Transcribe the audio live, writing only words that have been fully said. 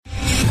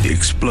the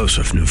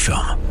explosive new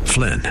film,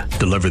 Flynn,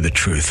 deliver the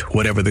truth,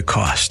 whatever the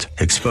cost.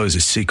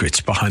 Exposes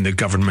secrets behind the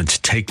government's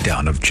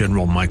takedown of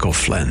General Michael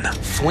Flynn.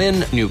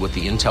 Flynn knew what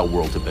the intel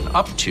world had been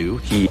up to.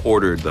 He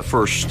ordered the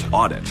first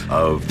audit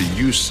of the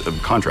use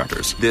of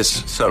contractors.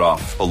 This set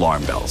off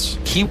alarm bells.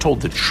 He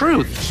told the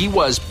truth. He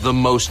was the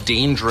most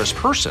dangerous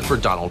person for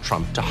Donald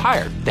Trump to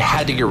hire. They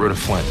had to get rid of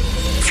Flynn.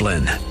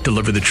 Flynn,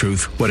 deliver the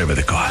truth, whatever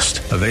the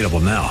cost. Available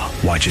now.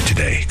 Watch it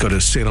today. Go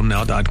to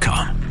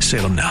salemnow.com.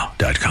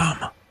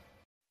 salemnow.com.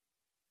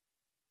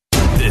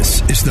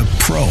 This is the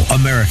Pro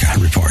America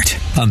Report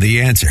on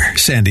The Answer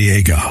San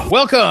Diego.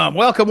 Welcome.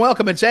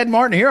 It's Ed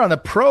Martin here on the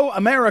Pro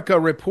America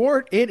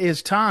Report. It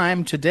is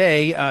time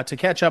today to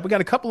catch up. We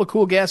got a couple of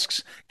cool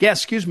guests.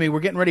 We're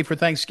getting ready for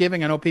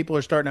Thanksgiving. I know people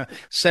are starting to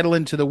settle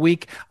into the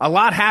week. A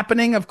lot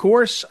happening, of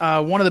course.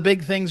 One of the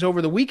big things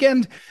over the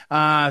weekend,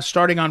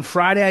 starting on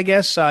Friday, I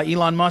guess,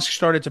 Elon Musk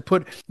started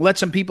to let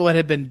some people that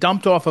had been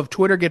dumped off of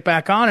Twitter get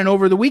back on. And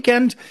over the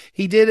weekend,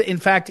 he did, in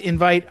fact,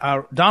 invite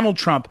Donald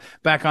Trump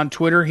back on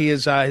Twitter.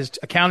 His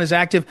account is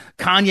active.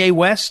 Kanye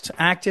West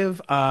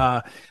active.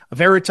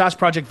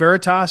 Project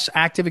Veritas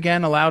active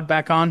again, allowed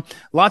back on.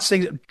 Lots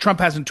of things.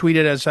 Trump hasn't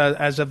tweeted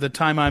as of the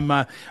time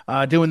I'm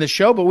doing this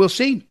show, but we'll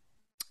see.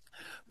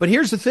 But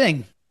here's the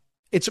thing.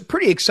 It's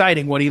pretty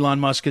exciting what Elon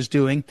Musk is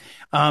doing.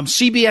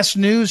 CBS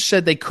News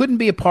said they couldn't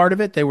be a part of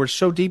it. They were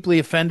so deeply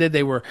offended.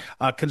 They were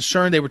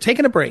concerned. They were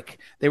taking a break.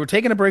 They were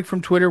taking a break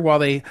from Twitter while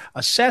they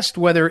assessed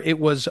whether it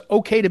was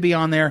okay to be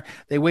on there.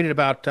 They waited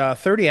about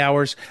 30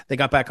 hours. They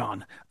got back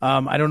on.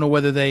 I don't know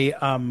whether they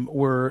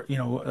were,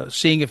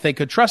 seeing if they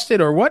could trust it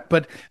or what,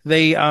 but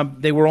they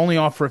were only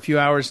off for a few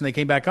hours and they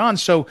came back on.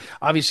 So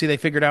obviously they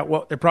figured out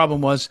what their problem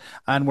was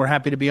and we're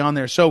happy to be on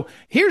there. So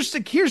here's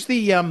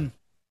today's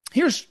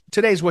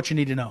what you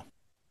need to know.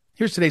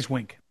 Here's today's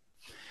wink.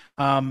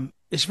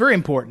 It's very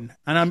important,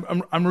 and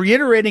I'm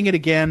reiterating it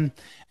again.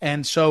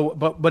 And so,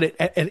 but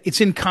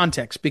it's in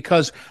context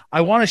because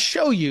I want to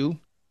show you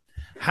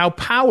how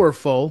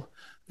powerful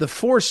the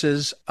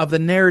forces of the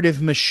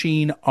narrative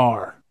machine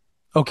are.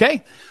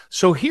 Okay,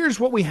 so here's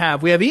what we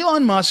have. We have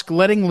Elon Musk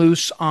letting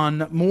loose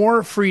on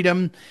more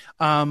freedom,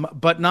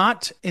 but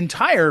not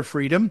entire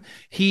freedom.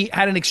 He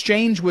had an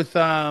exchange with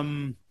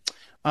who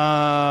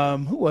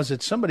was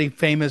it? Somebody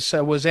famous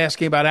was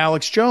asking about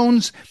Alex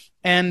Jones,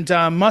 and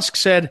Musk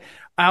said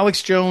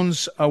Alex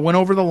Jones went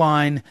over the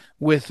line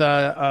with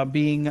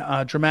being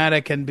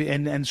dramatic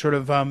and sort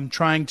of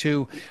trying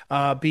to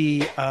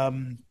be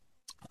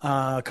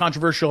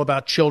controversial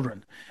about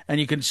children. And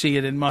you can see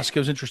it in Musk. It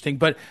was interesting.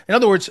 But in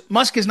other words,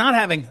 Musk is not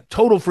having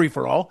total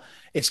free-for-all.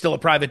 It's still a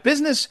private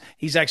business.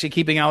 He's actually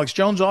keeping Alex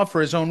Jones off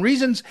for his own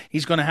reasons.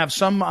 He's going to have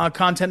some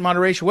content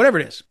moderation, whatever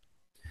it is.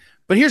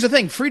 But here's the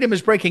thing. Freedom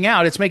is breaking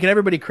out. It's making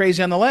everybody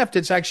crazy on the left.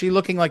 It's actually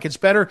looking like it's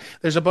better.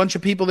 There's a bunch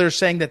of people that are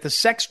saying that the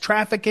sex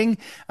trafficking,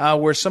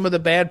 where some of the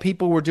bad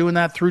people were doing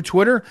that through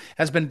Twitter,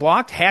 has been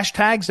blocked.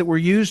 Hashtags that were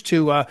used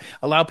to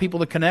allow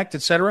people to connect,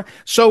 etc.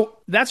 So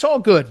that's all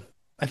good.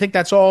 I think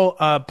that's all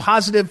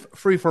positive,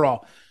 free for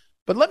all.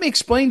 But let me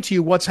explain to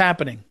you what's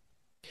happening.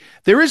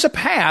 There is a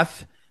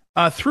path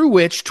through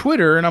which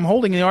Twitter, and I'm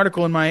holding the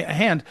article in my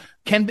hand,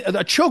 can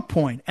a choke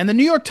point. And the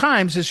New York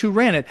Times is who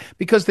ran it,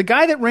 because the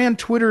guy that ran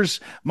Twitter's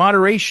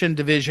moderation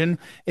division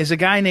is a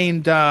guy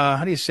named,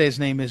 how do you say his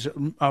name is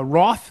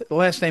Roth. The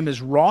last name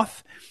is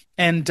Roth.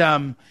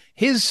 And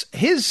his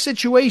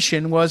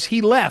situation was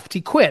he left. He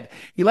quit.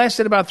 He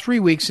lasted about 3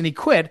 weeks and he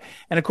quit.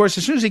 And of course,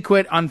 as soon as he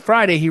quit on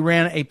Friday, he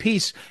ran a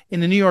piece in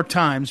the New York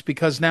Times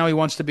because now he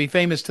wants to be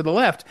famous to the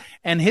left.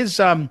 And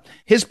his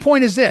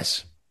point is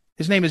this.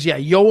 His name is,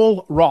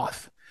 Yoel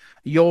Roth.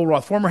 Yoel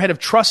Roth, former head of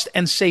trust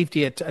and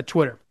safety at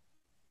Twitter.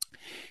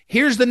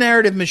 Here's the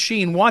narrative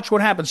machine. Watch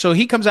what happens. So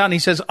he comes out and he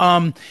says,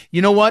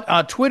 you know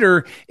what?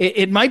 Twitter,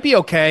 it might be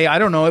okay. I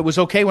don't know. It was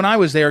okay when I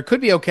was there. It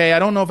could be okay. I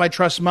don't know if I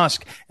trust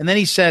Musk. And then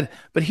he said,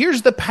 but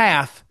here's the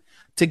path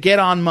to get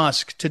on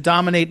Musk, to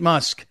dominate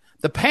Musk.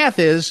 The path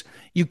is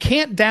you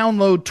can't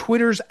download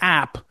Twitter's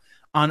app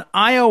on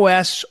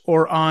iOS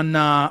or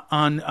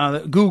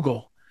on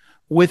Google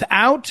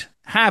without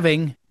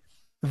having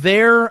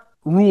their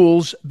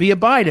rules be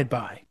abided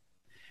by.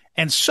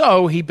 And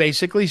so he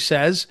basically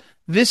says,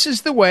 this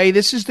is the way,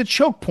 this is the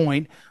choke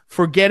point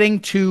for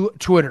getting to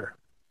Twitter.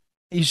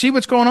 You see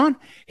what's going on?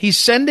 He's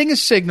sending a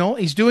signal.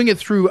 He's doing it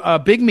through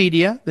big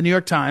media, the New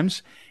York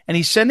Times, and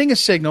he's sending a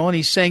signal and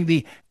he's saying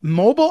the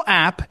mobile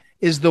app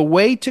is the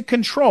way to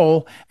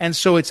control. And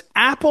so it's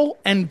Apple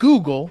and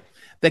Google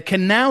that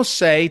can now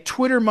say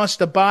Twitter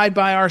must abide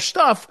by our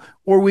stuff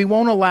or we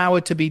won't allow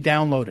it to be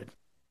downloaded.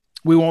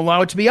 We won't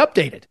allow it to be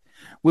updated.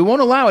 We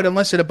won't allow it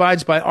unless it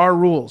abides by our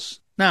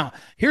rules. Now,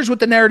 here's what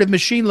the narrative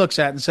machine looks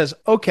at and says,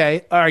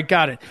 okay, all right,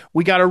 got it.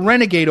 We got a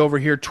renegade over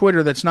here,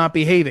 Twitter, that's not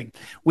behaving.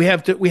 We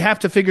have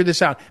to figure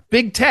this out.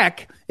 Big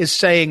tech is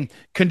saying,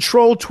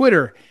 control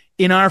Twitter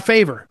in our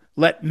favor.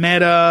 Let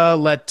Meta,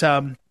 let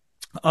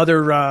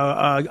other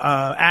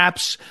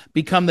apps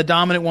become the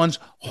dominant ones.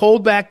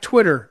 Hold back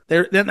Twitter.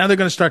 Now they're going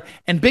to start.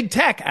 And big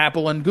tech,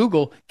 Apple and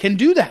Google, can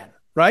do that,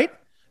 right?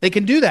 They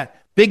can do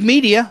that. Big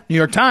media, New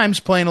York Times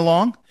playing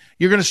along.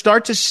 you're going to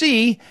start to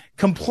see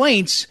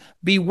complaints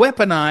be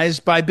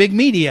weaponized by big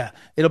media.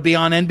 It'll be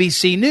on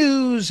NBC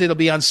News. It'll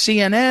be on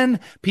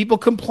CNN. People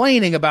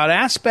complaining about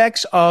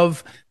aspects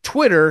of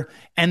Twitter,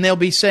 and they'll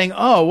be saying,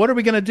 oh, what are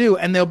we going to do?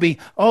 And they'll be,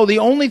 oh, the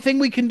only thing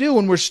we can do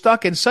when we're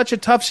stuck in such a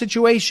tough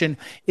situation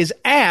is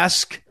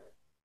ask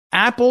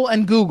Apple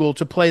and Google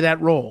to play that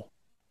role.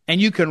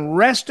 And you can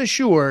rest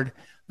assured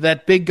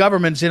that big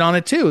government's in on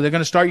it too. You're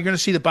going to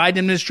see the Biden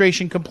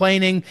administration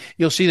complaining.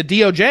 You'll see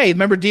the DOJ.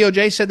 Remember,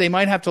 DOJ said they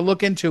might have to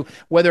look into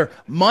whether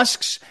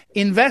Musk's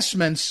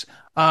investments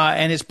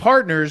and his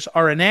partners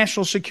are a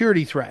national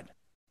security threat.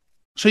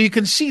 So you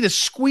can see the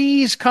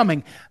squeeze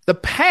coming. The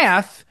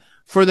path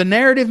for the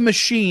narrative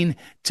machine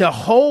to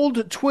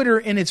hold Twitter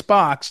in its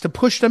box, to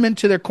push them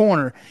into their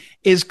corner,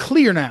 is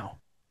clear now.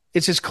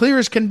 It's as clear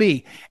as can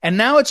be. And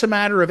now it's a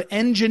matter of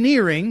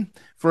engineering,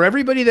 for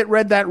everybody that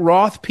read that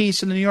Roth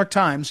piece in the New York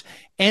Times,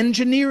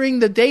 engineering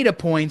the data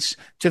points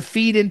to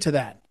feed into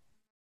that.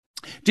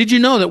 Did you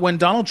know that when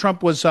Donald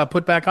Trump was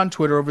put back on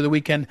Twitter over the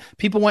weekend,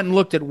 people went and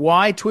looked at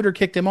why Twitter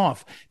kicked him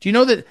off? Do you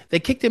know that they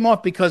kicked him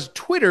off because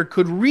Twitter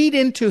could read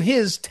into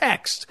his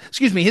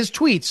his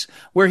tweets,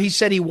 where he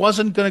said he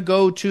wasn't going to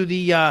go to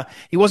the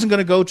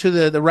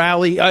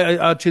rally,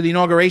 to the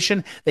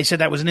inauguration. They said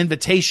that was an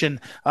invitation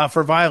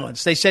for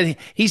violence. They said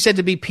he said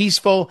to be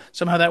peaceful.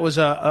 Somehow that was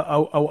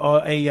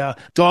a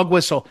dog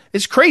whistle.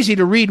 It's crazy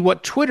to read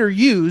what Twitter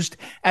used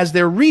as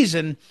their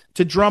reason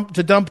to dump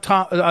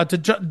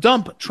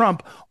Trump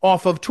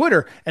off of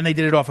Twitter, and they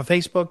did it off of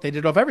Facebook. They did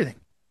it off everything.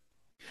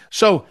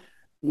 So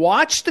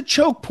watch the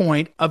choke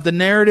point of the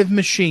narrative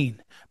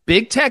machine.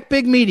 Big tech,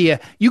 big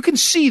media. You can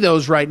see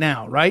those right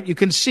now, right? You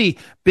can see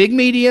big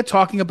media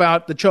talking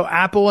about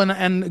Apple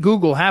and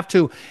Google have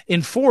to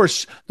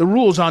enforce the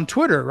rules on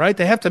Twitter, right?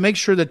 They have to make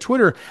sure that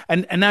Twitter,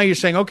 and now you're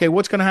saying, okay,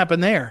 what's going to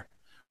happen there?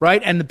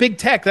 Right? And the big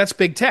tech, that's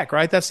big tech,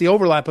 right? That's the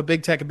overlap of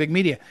big tech and big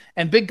media.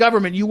 And big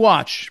government, you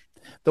watch.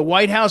 The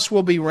White House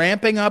will be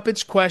ramping up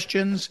its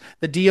questions.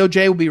 The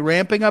DOJ will be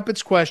ramping up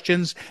its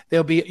questions.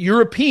 There'll be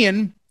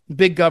European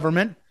big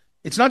government.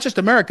 It's not just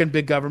American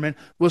big government.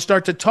 Will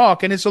start to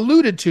talk, and it's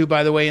alluded to,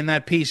 by the way, in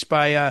that piece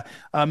by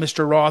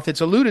Mr. Roth. It's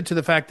alluded to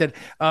the fact that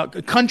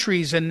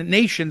countries and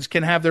nations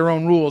can have their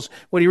own rules.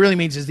 What he really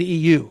means is the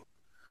EU.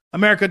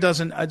 America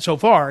doesn't, so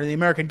far, the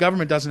American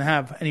government doesn't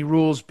have any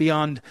rules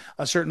beyond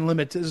a certain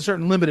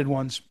limited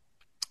ones.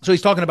 So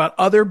he's talking about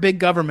other big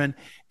government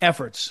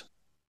efforts.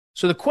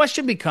 So the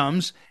question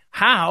becomes,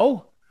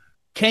 how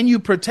can you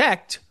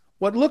protect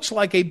what looks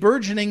like a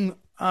burgeoning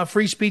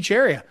free speech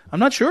area? I'm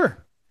not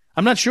sure.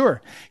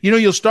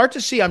 You'll start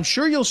to see, I'm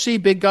sure you'll see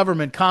big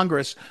government,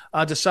 Congress,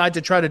 decide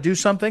to try to do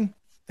something.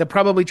 They'll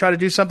probably try to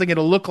do something.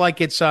 It'll look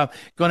like it's going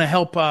to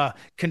help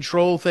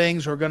control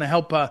things, or going to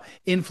help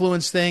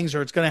influence things,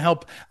 or it's going to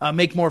help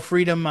make more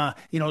freedom,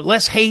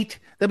 less hate.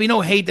 There'll be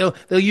no hate. They'll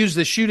use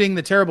the shooting,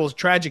 the terrible,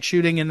 tragic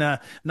shooting in the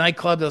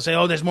nightclub. They'll say,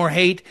 oh, there's more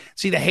hate.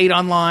 See the hate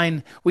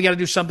online. We got to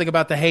do something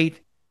about the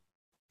hate.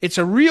 It's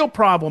a real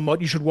problem, but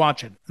you should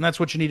watch it. And that's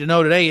what you need to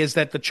know today, is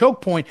that the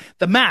choke point,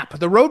 the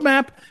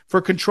roadmap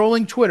for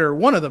controlling Twitter,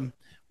 one of them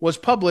was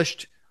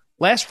published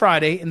last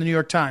Friday in the New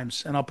York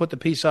Times, and I'll put the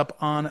piece up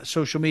on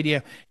social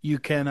media. You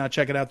can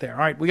check it out there. All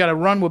right, we got to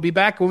run. We'll be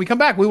back. When we come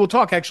back, we will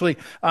talk actually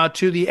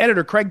to the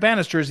editor. Craig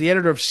Bannister is the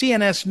editor of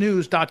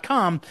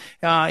CNSnews.com.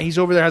 He's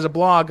over there, has a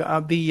blog,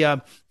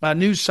 the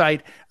news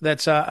site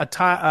that's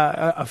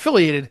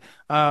affiliated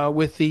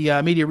with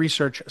the Media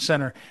Research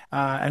Center,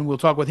 and we'll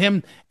talk with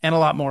him and a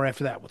lot more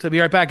after that. We'll be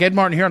right back. Ed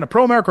Martin here on the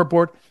Pro America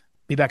Report.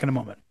 Be back in a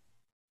moment.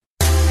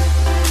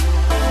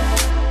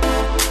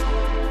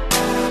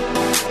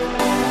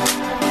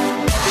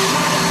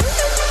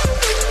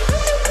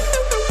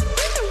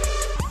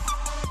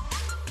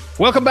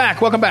 Welcome back.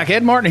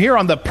 Ed Martin here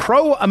on the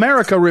Pro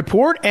America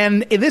Report.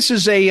 And this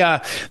is I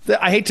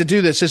hate to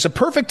do this. It's a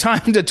perfect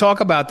time to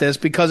talk about this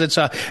because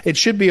it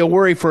should be a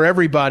worry for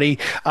everybody.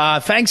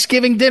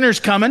 Thanksgiving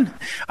dinner's coming.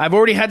 I've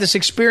already had this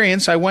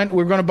experience. We're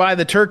going to buy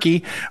the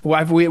turkey.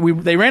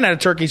 They ran out of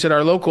turkeys at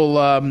our local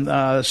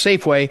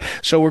Safeway,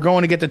 so we're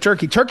going to get the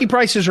turkey. Turkey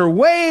prices are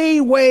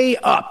way, way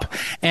up.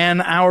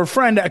 And our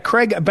friend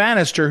Craig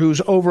Bannister, who's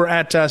over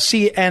at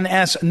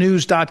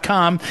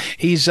CNSnews.com,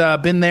 he's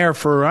been there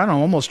for,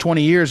 almost 20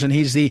 years, and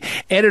he's the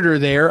editor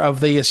there of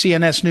the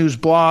CNS News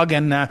blog,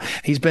 and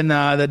he's been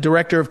the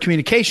director of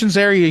communications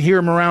there. You hear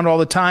him around all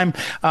the time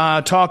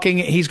talking.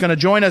 He's going to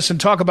join us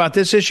and talk about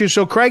this issue.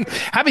 So, Craig,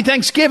 happy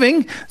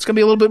Thanksgiving. It's going to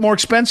be a little bit more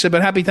expensive,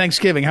 but happy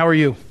Thanksgiving. How are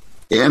you?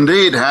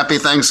 Indeed. Happy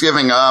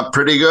Thanksgiving.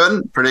 Pretty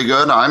good.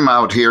 I'm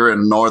out here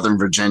in Northern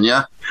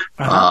Virginia.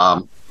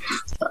 Uh-huh.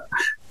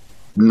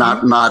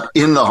 Not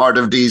in the heart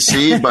of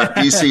D.C., but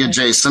D.C.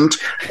 adjacent.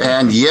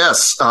 And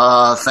yes,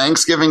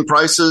 Thanksgiving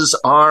prices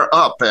are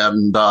up.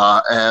 And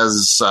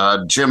as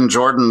Jim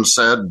Jordan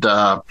said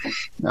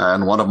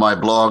in one of my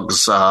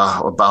blogs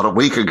about a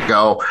week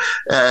ago,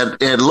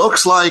 it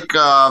looks like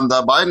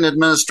the Biden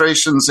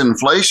administration's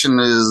inflation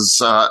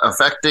is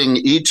affecting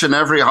each and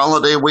every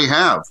holiday we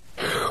have.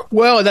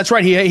 Well, that's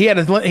right. He had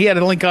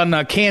a link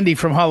on Candy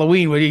from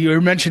Halloween where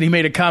you mentioned he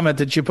made a comment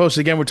that you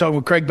posted. Again, we're talking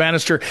with Craig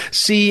Bannister,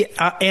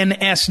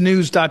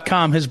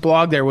 CNSnews.com, his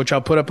blog there, which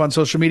I'll put up on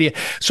social media.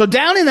 So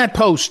down in that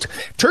post,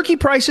 turkey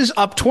prices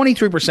up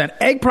 23%,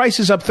 egg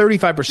prices up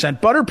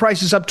 35%, butter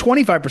prices up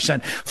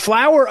 25%,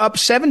 flour up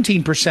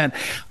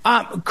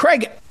 17%.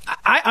 Craig,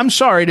 I'm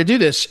sorry to do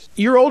this.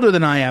 You're older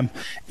than I am.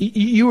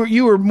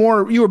 You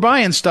were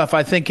buying stuff,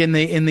 I think, in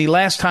the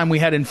last time we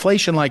had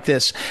inflation like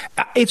this.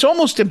 It's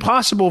almost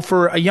impossible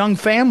for a young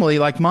family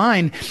like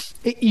mine.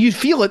 You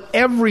feel it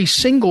every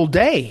single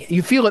day.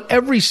 You feel it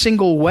every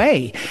single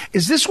way.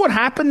 Is this what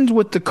happened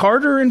with the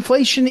Carter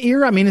inflation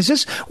era? I mean,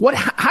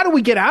 how do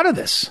we get out of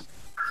this?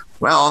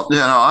 Well,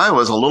 I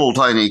was a little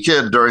tiny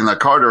kid during the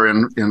Carter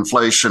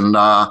inflation,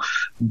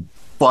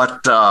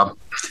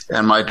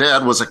 and my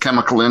dad was a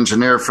chemical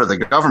engineer for the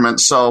government.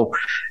 So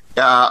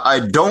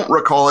I don't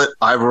recall it.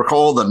 I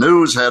recall the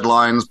news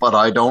headlines, but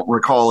I don't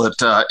recall it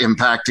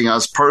impacting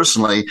us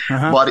personally.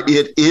 But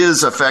it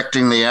is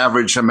affecting the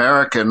average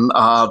American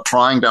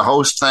trying to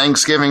host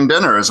Thanksgiving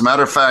dinner. As a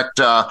matter of fact,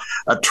 a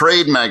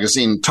trade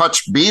magazine,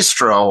 Touch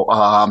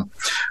Bistro,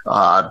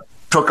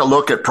 took a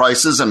look at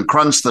prices and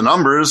crunched the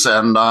numbers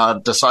and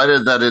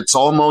decided that it's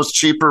almost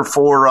cheaper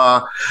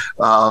for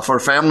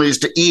families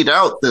to eat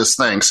out this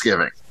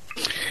Thanksgiving.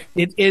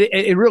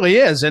 It really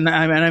is, and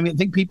I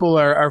think people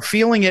are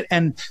feeling it.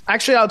 And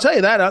actually, I'll tell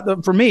you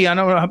that for me, I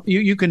know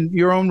you can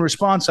your own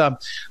response.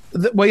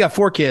 We got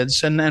 4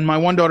 kids, and my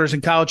one daughter's in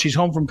college. She's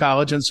home from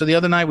college. And so the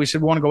other night we said,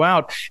 we want to go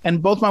out.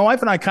 And both my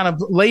wife and I kind of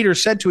later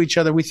said to each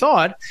other, we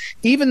thought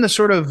even the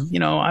sort of,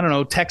 I don't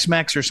know,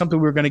 Tex-Mex or something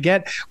we were going to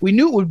get, we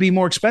knew it would be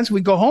more expensive.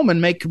 We'd go home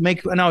and make,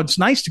 now it's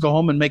nice to go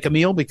home and make a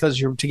meal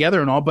because you're together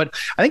and all, but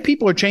I think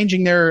people are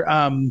changing their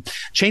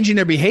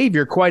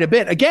behavior quite a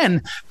bit.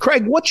 Again,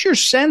 Craig, what's your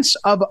sense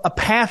of a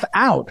path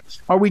out?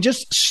 Are we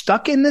just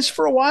stuck in this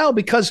for a while?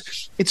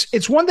 Because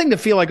it's one thing to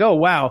feel like, oh,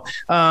 wow,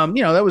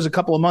 that was a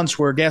couple of months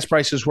where gas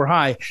prices were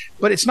high,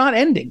 but it's not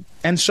ending.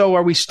 And so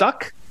are we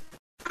stuck?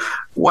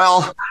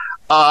 Well,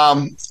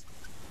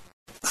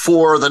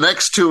 for the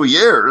next 2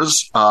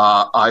 years,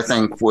 I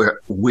think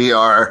we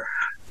are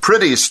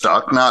pretty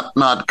stuck,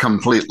 not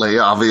completely,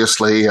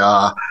 obviously,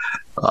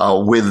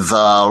 with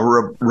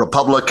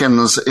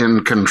Republicans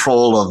in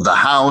control of the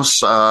House.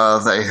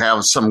 They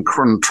have some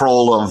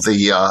control of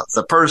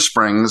the purse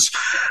strings,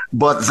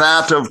 but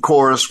that, of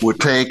course, would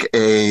take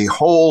a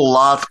whole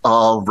lot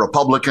of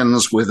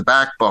Republicans with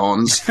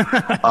backbones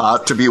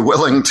to be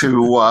willing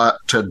to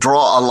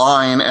draw a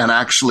line and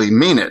actually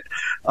mean it.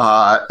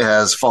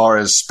 As far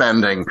as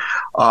spending,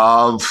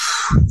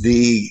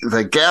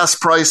 the gas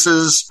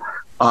prices,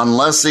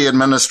 unless the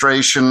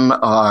administration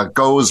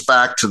goes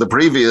back to the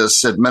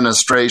previous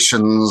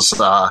administration's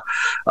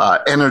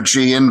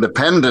energy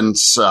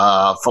independence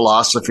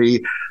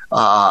philosophy,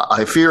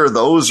 I fear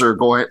those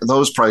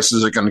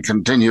prices are going to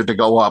continue to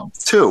go up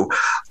too.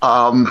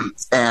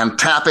 And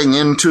tapping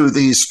into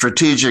the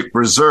strategic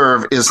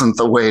reserve isn't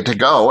the way to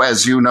go,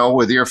 as you know,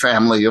 with your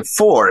family of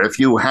 4. If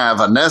you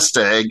have a nest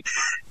egg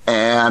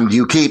and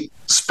you keep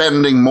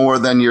spending more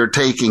than you're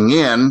taking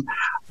in,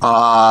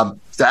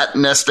 that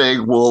nest egg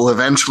will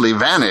eventually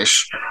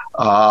vanish.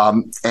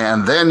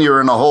 And then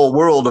you're in a whole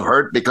world of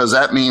hurt, because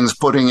that means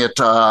putting it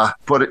on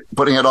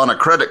a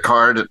credit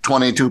card at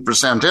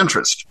 22%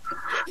 interest.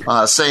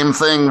 Same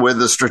thing with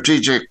the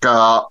strategic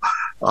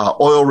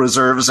oil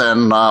reserves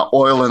and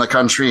oil in the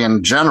country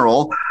in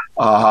general.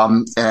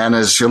 And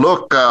as you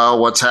look,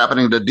 what's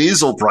happening to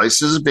diesel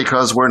prices,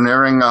 because we're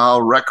nearing a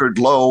record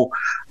low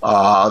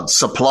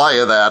supply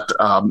of that.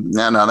 And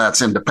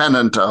that's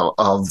independent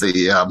of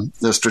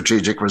the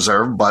strategic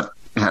reserve, but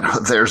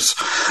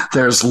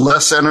there's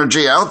less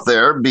energy out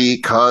there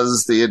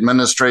because the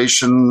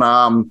administration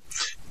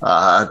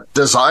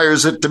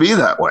desires it to be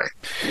that way.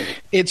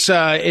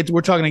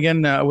 We're talking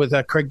again with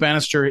Craig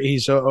Bannister.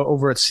 He's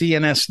over at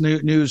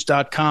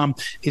CNSnews.com.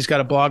 He's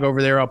got a blog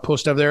over there. I'll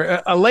post over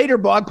there. A later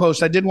blog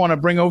post I did want to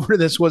bring over to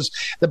this was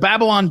the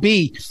Babylon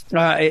Bee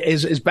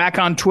is back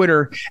on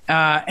Twitter,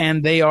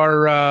 and they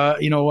are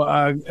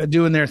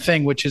doing their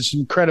thing, which is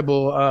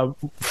incredible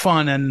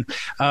fun and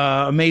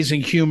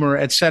amazing humor,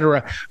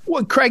 etc.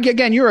 Well, Craig,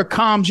 again, you're a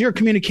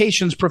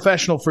communications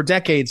professional for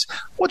decades.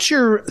 What's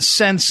your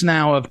sense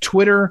now of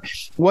Twitter?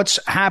 What's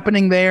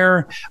happening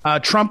there?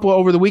 Trump,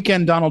 over the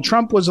weekend, Donald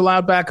Trump was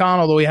allowed back on,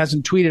 although he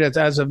hasn't tweeted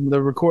as of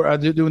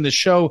the doing the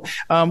show.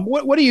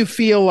 What do you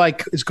feel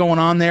like is going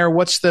on there?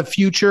 What's the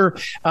future?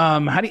 I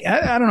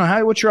don't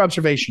know. What's your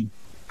observation?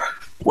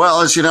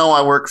 Well, as you know,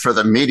 I work for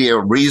the Media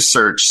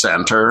Research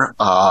Center.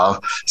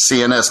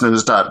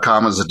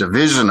 CNSnews.com is a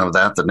division of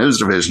that, the news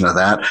division of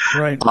that.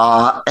 Right.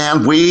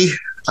 And we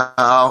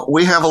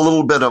have a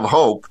little bit of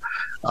hope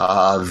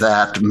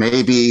that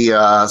maybe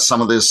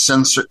some of this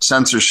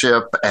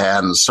censorship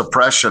and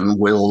suppression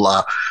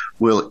will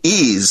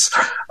ease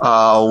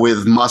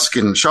with Musk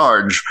in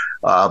charge.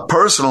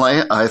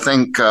 Personally, I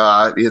think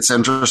it's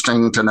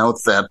interesting to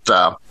note that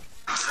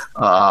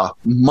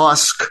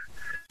Musk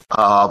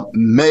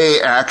may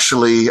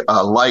actually,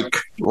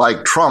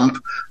 like Trump,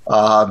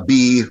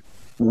 be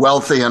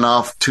wealthy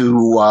enough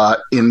to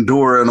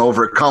endure and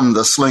overcome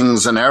the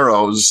slings and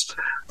arrows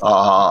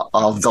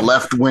of the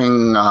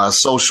left-wing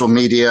social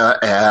media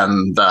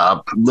and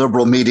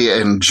liberal media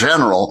in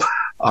general.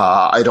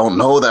 I don't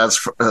know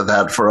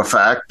that for a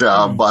fact,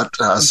 but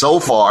so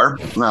far,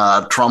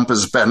 Trump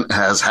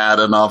has had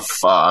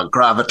enough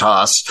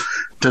gravitas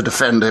to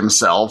defend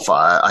himself.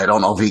 I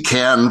don't know if he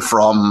can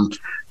from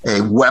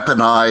a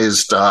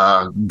weaponized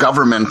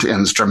government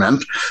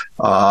instrument,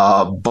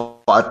 but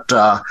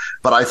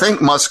I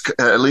think Musk,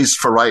 at least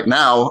for right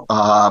now,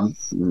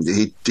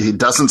 he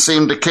doesn't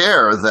seem to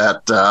care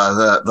that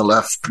the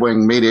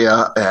left-wing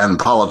media and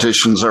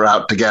politicians are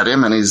out to get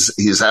him, and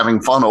he's having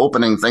fun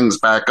opening things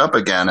back up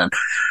again, and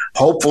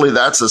hopefully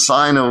that's a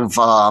sign of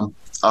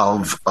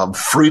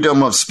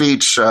freedom of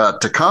speech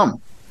to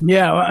come.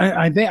 Yeah,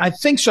 I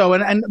think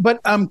so.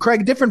 But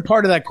Craig, different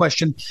part of that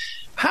question.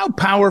 How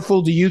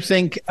powerful do you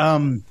think?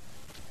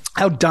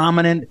 How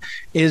dominant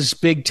is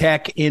big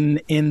tech in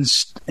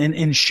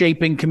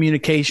shaping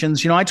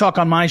communications? I talk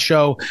on my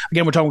show,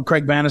 again, we're talking with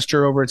Craig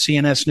Bannister over at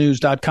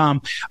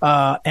cnsnews.com.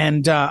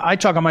 And I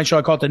talk on my show,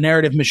 I call it the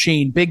narrative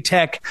machine, big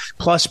tech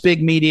plus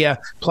big media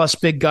plus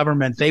big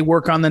government. They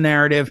work on the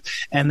narrative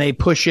and they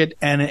push it.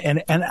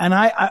 And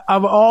I,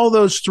 of all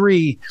those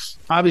three,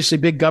 obviously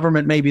big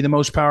government may be the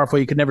most powerful.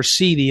 You could never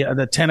see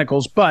the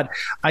tentacles, but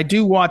I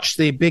do watch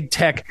the big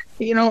tech.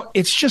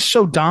 It's just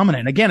so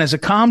dominant. Again, as a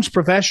comms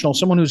professional,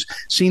 someone who's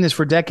seen this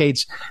for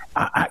decades,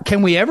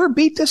 can we ever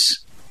beat this?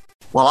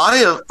 Well,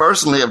 I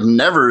personally have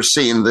never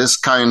seen this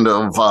kind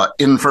of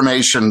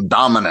information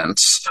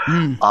dominance,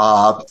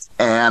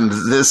 and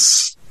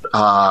this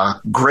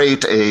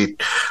great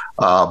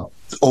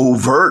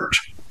overt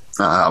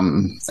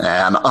and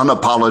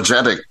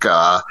unapologetic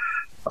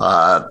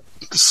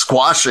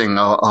squashing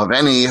of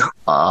any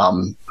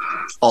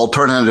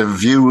alternative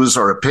views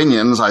or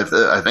opinions.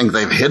 I think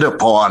they've hit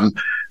upon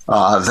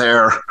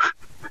their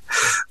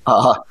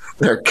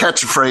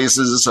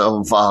catchphrases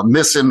of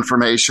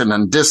misinformation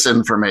and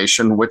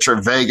disinformation, which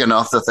are vague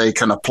enough that they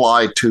can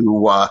apply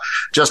to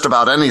just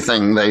about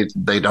anything.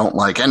 They don't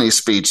like any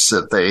speech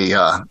that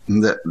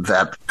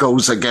that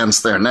goes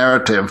against their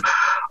narrative.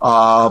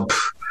 How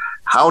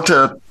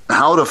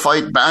to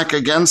fight back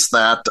against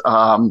that?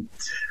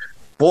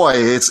 Boy,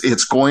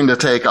 it's going to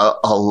take a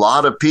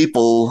lot of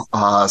people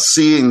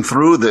seeing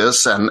through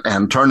this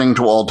and turning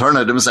to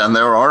alternatives, and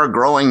there are a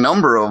growing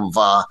number of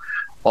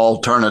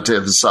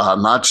alternatives,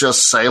 not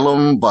just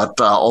Salem, but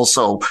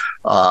also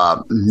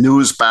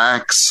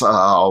Newsmax,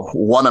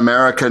 One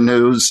America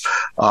News.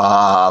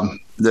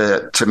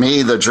 To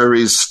me, the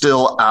jury's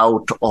still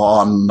out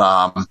on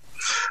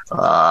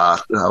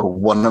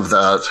one of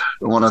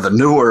the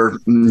newer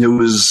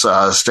news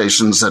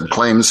stations that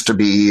claims to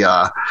be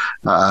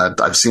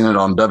I've seen it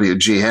on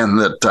WGN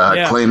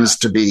that claims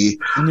to be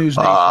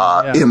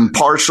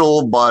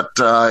impartial, but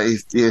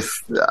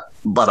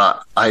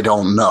I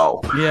don't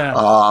know.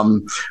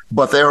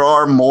 But there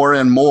are more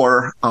and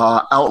more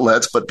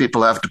outlets, but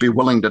people have to be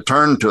willing to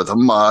turn to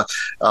them.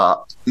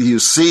 You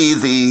see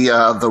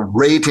the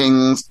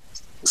ratings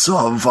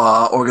of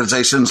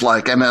organizations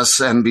like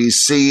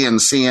MSNBC and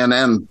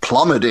CNN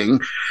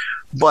plummeting.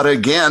 But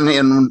again,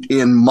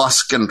 in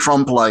Musk and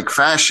Trump-like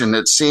fashion,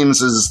 it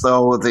seems as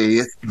though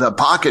the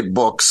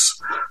pocketbooks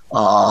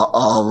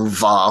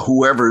of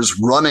whoever's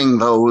running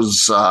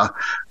those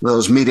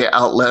media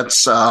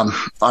outlets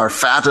are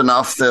fat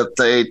enough that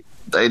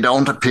they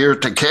don't appear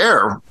to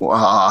care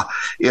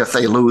if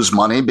they lose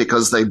money,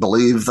 because they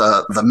believe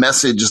the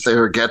message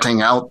they're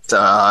getting out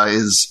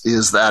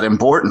is that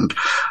important.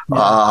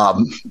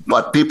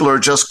 But people are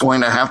just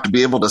going to have to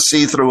be able to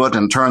see through it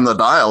and turn the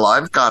dial.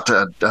 I've got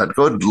a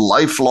good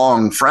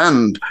lifelong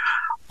friend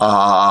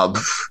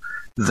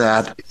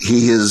that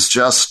he is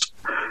just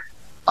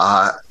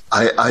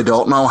I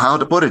don't know how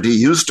to put it. He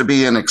used to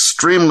be an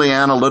extremely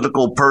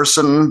analytical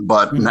person,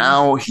 but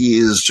now he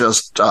is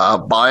just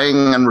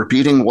buying and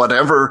repeating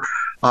whatever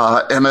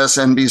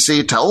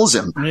MSNBC tells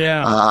him.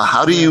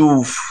 How do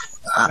you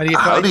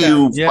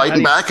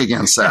fight back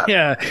against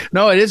that?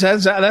 No, it is.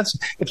 That's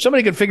if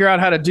somebody could figure out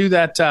how to do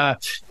that.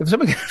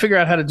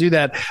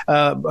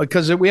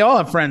 Because we all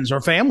have friends or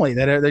family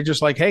that they're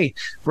just like, hey,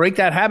 break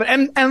that habit.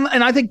 And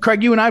I think,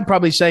 Craig, you and I'd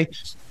probably say,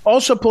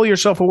 also pull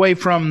yourself away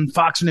from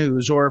Fox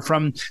News or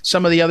from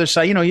some of the other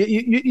side.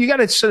 You got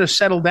to sort of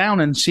settle down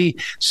and see.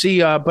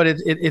 But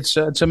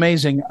it's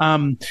amazing.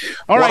 All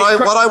right.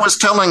 What I was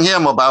telling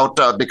him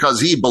about, because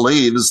he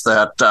believes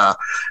that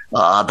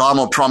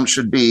Donald Trump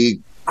should be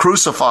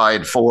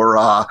crucified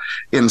for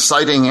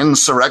inciting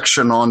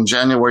insurrection on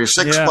January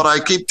 6th. What I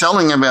keep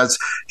telling him is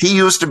he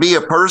used to be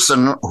a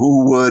person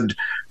who would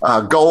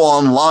go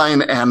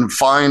online and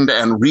find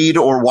and read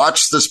or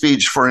watch the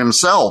speech for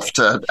himself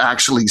to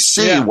actually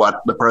see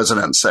what the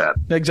president said.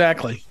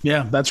 Exactly.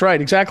 Yeah, that's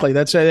right. Exactly.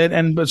 That's it.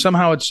 And but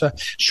somehow it's a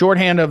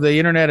shorthand of the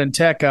internet and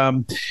tech.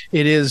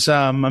 It is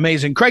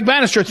amazing. Craig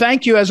Bannister,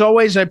 thank you as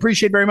always. I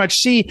appreciate very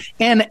much.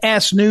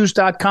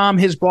 CNSnews.com,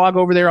 his blog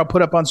over there. I'll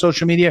put up on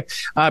social media.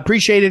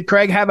 Appreciate it,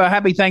 Craig. Have a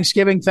happy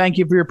Thanksgiving. Thank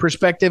you for your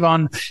perspective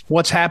on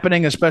what's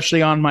happening,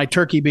 especially on my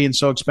turkey being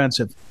so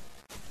expensive.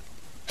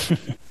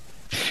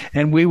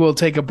 And we will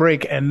take a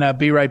break and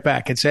be right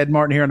back. It's Ed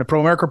Martin here on the Pro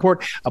America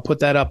Report. I'll put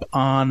that up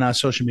on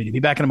social media. Be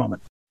back in a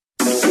moment.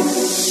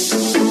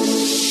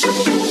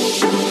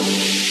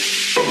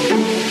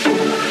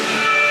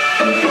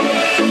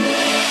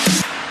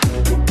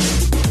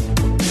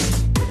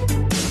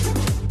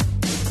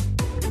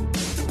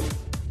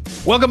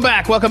 Welcome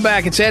back. Welcome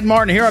back. It's Ed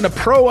Martin here on the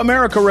Pro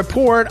America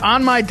Report.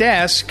 On my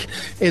desk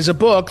is a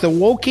book, The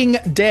Woking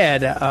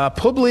Dead,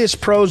 Publius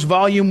Prose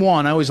Volume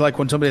 1. I always like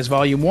when somebody has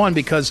Volume 1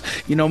 because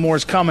you know more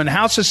is coming.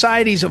 How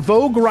society's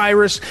Vogue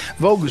virus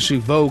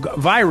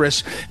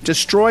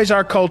destroys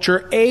our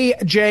culture.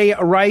 A.J.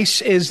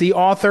 Rice is the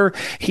author.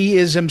 He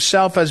is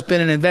himself has been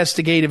an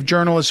investigative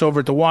journalist over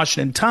at the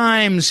Washington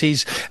Times.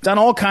 He's done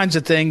all kinds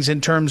of things in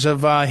terms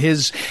of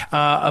his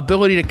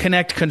ability to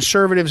connect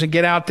conservatives and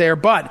get out there.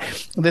 But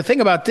the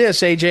thing about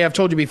this, AJ, I've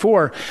told you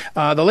before,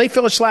 the late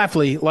Phyllis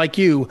Schlafly, like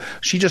you,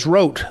 she just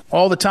wrote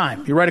all the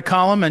time. You write a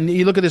column and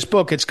you look at this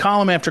book, it's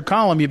column after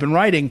column you've been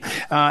writing.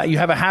 You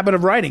have a habit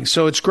of writing.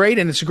 So it's great,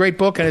 and it's a great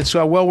book, and it's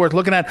well worth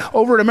looking at.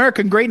 Over at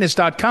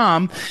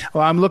AmericanGreatness.com,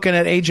 I'm looking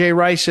at AJ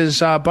Rice's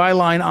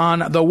byline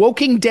on The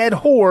Woking Dead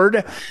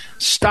Horde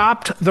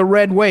Stopped the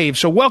Red Wave.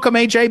 So welcome,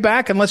 AJ,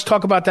 back, and let's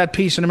talk about that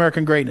piece in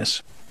American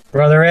Greatness.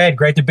 Brother Ed,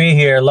 great to be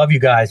here. Love you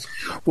guys.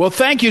 Well,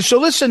 thank you. So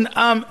listen,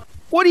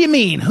 what do you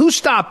mean? Who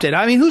stopped it?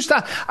 I mean,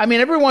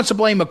 everyone wants to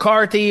blame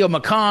McCarthy or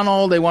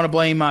McConnell. They want to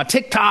blame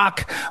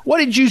TikTok. What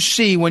did you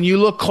see when you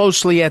look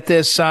closely at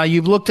this?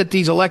 You've looked at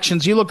these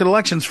elections. You looked at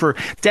elections for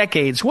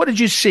decades. What did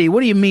you see?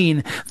 What do you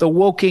mean the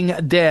Woking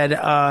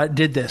Dead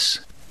did this?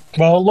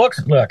 Well, look,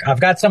 I've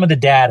got some of the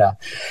data,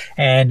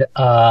 and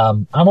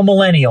I'm a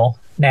millennial.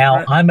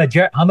 Now, I'm a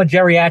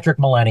geriatric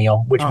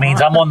millennial, which means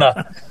I'm on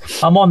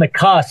the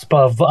cusp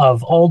of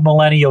old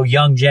millennial,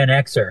 young Gen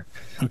Xer.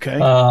 Okay.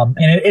 And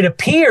it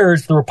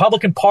appears the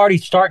Republican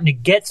Party's starting to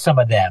get some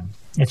of them.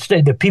 It's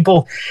the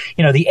people,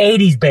 the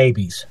 80s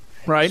babies.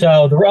 Right. So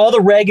all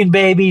the Reagan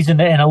babies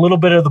and a little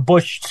bit of the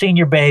Bush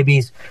senior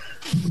babies,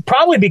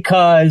 probably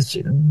because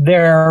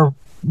they're,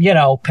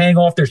 paying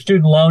off their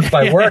student loans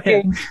by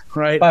working,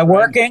 by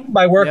working,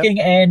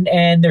 yep.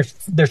 and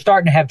they're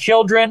starting to have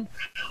children,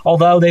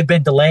 although they've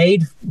been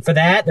delayed for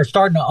that. They're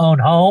starting to own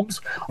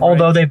homes,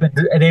 although they've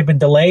been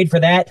delayed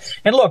for that.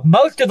 And look,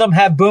 most of them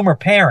have boomer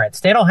parents.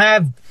 They don't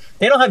have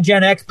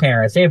Gen X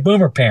parents. They have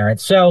boomer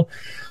parents. So,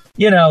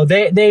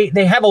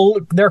 they have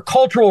their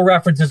cultural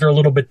references are a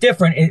little bit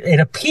different. It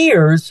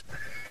appears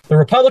the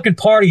Republican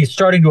Party is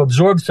starting to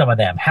absorb some of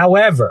them.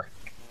 However,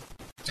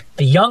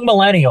 the young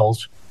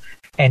millennials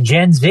and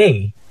Gen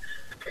Z,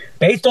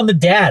 based on the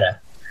data,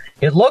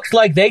 it looks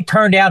like they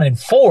turned out in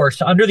force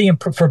for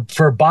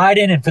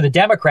Biden and for the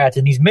Democrats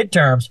in these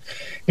midterms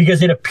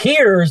because it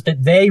appears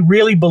that they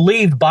really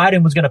believed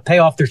Biden was going to pay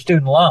off their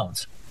student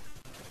loans.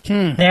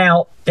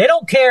 Now, they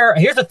don't care.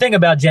 Here's the thing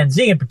about Gen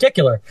Z in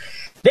particular.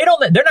 They're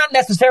not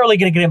necessarily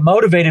going to get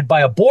motivated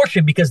by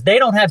abortion because they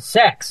don't have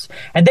sex.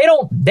 And they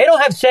don't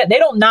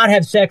not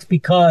have sex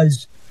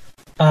because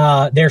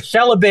they're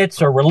celibates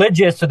or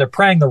religious or they're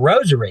praying the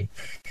rosary.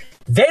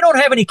 They don't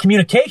have any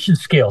communication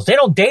skills. They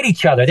don't date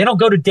each other. They don't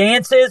go to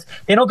dances.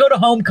 They don't go to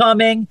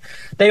homecoming.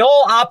 They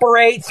all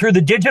operate through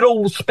the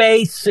digital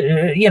space,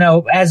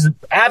 as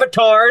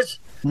avatars,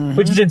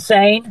 which is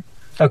insane.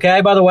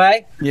 Okay, by the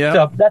way. Yeah.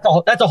 So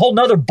that's a whole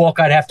nother book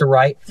I'd have to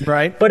write.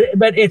 Right. But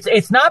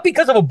it's not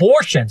because of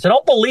abortion. So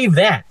don't believe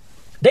that.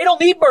 They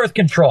don't need birth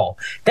control.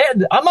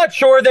 I'm not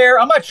sure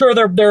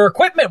their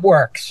equipment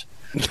works.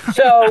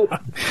 So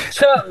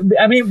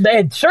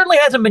it certainly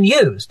hasn't been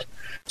used.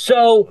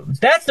 So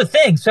that's the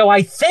thing. So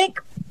I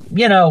think,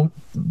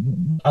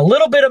 a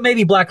little bit of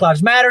maybe Black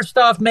Lives Matter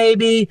stuff,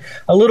 maybe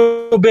a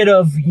little bit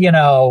of,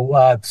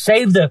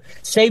 save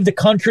the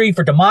country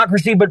for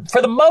democracy. But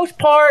for the most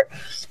part,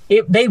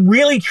 they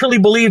really truly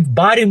believed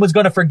Biden was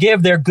going to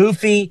forgive their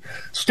goofy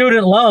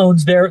student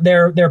loans,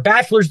 their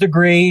bachelor's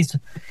degrees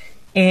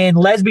in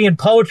lesbian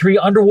poetry,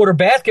 underwater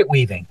basket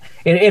weaving.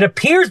 It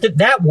appears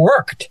that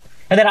worked.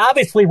 And then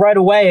obviously right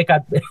away it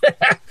got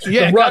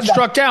it got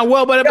struck down.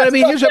 Well,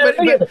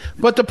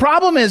 but the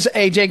problem is,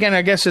 AJ, again,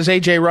 I guess, is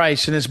AJ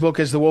Rice in his book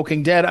is The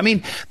Woking Dead. I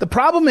mean, the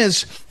problem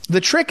is, the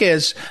trick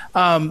is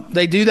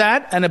they do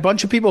that and a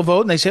bunch of people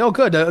vote and they say, oh,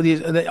 good,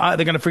 they're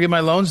going to forgive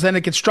my loans. Then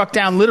it gets struck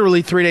down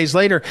literally 3 days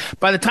later.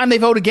 By the time they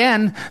vote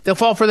again, they'll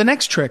fall for the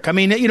next trick. I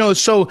mean,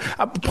 so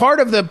part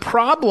of the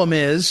problem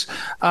is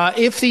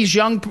if these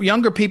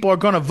younger people are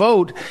going to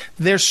vote,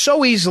 they're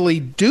so easily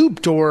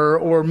duped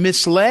or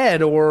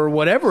misled or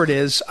whatever it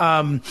is.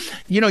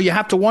 You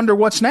have to wonder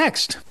what's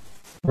next.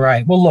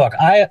 Right. Well, look,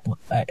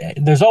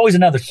 there's always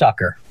another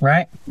sucker,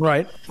 right?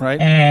 Right.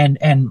 And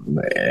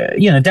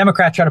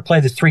Democrats try to play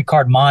this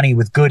 3-card Monte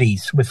with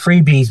goodies, with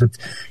freebies, with,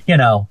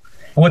 And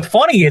what's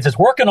funny is it's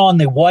working on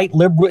the white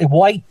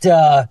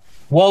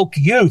woke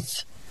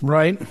youth.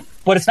 Right.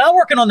 But it's not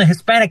working on the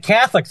Hispanic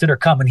Catholics that are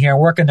coming here and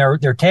working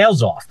their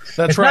tails off.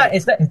 That's right.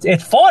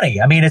 It's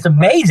funny. I mean, it's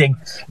amazing.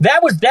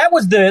 That was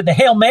the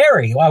Hail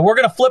Mary. We're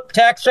going to flip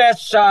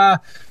Texas, but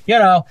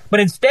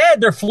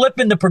instead they're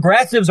flipping the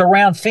progressives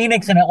around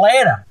Phoenix and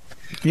Atlanta.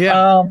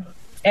 Yeah.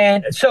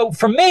 And so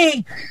for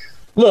me,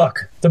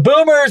 look, the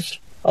boomers,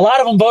 a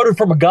lot of them voted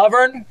for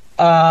McGovern,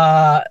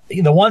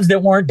 the ones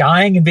that weren't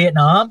dying in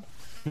Vietnam.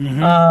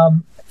 Mm-hmm.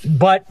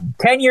 But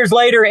 10 years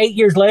later, 8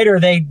 years later,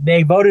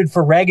 they voted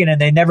for Reagan and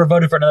they never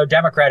voted for another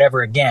Democrat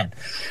ever again.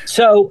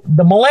 So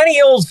the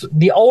millennials,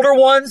 the older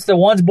ones, the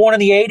ones born in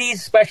the 80s,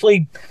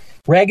 especially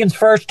Reagan's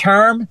first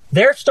term,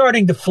 they're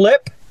starting to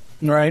flip.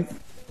 Right.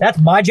 That's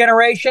my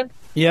generation.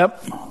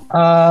 Yep.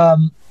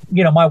 My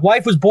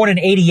wife was born in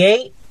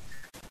 88.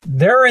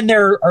 They're in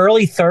their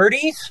early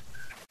 30s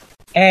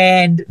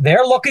and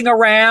they're looking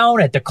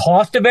around at the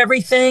cost of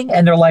everything.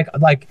 And they're like,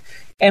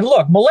 and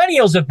look,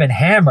 millennials have been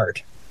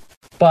hammered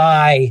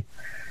by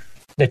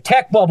the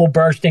tech bubble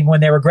bursting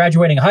when they were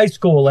graduating high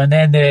school, and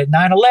then the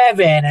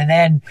 9/11,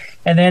 and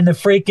then the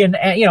freaking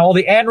all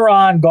the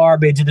Enron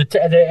garbage, the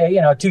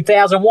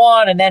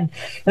 2001, and then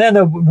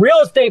the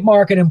real estate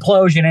market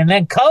implosion, and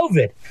then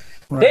COVID.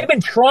 Right. They've been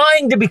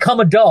trying to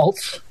become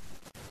adults,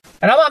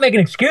 and I'm not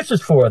making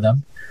excuses for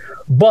them,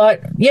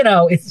 but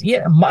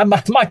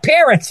my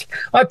parents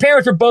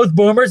are both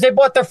boomers. They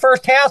bought their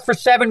first house for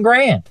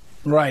 $7,000.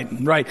 Right.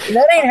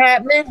 That ain't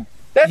happening.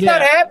 That's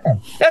not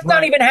happening. That's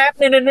not even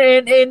happening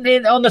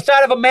in on the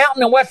side of a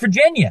mountain in West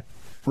Virginia.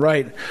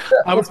 Right.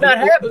 It's not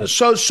happening.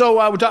 So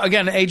I would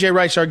again, AJ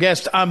Rice, our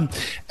guest.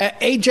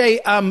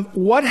 AJ,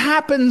 what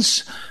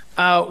happens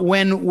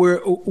when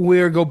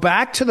we go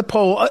back to the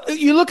poll?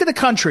 You look at the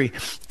country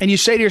and you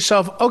say to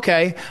yourself,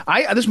 okay,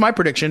 this is my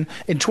prediction.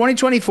 In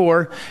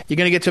 2024, you're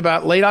going to get to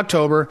about late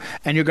October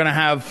and you're going to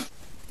have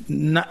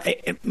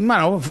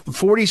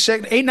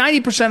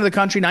 90% of the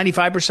country,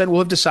 95% will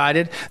have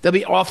decided they'll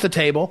be off the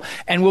table,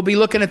 and we'll be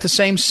looking at the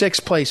same 6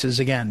 places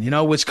again.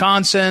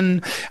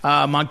 Wisconsin,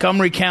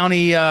 Montgomery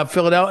County,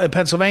 Philadelphia,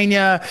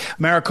 Pennsylvania,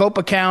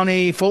 Maricopa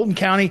County, Fulton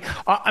County.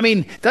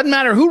 Doesn't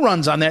matter who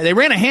runs on there. They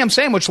ran a ham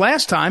sandwich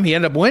last time. He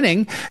ended up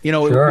winning.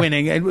 Sure.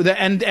 Winning,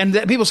 and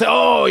people say,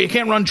 "Oh, you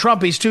can't run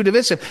Trump. He's too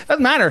divisive."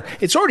 Doesn't matter.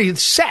 It's already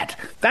set.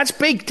 That's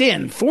baked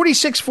in.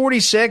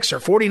 46-46 or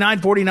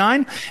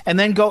 49-49, and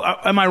then go.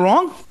 Am I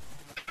wrong?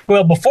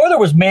 Well, before there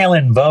was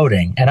mail-in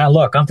voting, and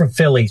I'm from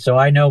Philly, so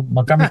I know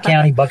Montgomery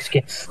County, Bucks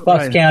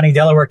right. County,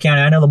 Delaware County,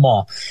 I know them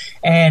all.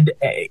 And,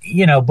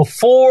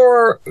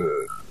 before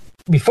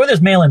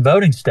this mail-in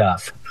voting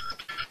stuff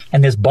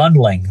and this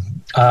bundling,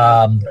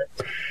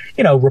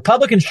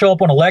 Republicans show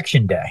up on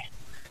Election Day.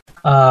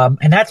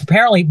 And that's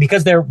apparently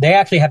because they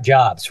actually have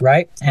jobs,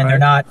 right? And they're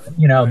not,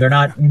 they're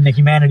not in the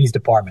humanities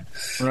department.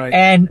 Right.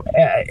 And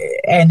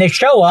they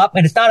show up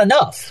and it's not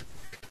enough.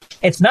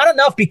 It's not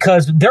enough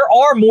because there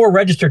are more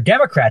registered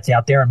Democrats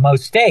out there in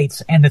most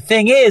states. And the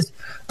thing is,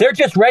 they're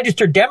just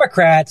registered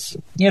Democrats,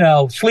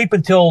 sleep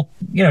until,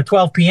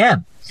 12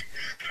 p.m.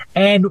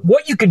 And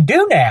what you can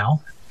do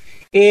now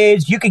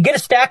is you can get a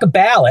stack of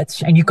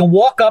ballots and you can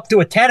walk up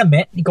to a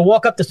tenement. You can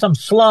walk up to some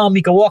slum.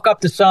 You can walk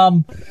up to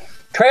some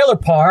trailer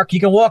park. You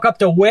can walk up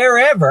to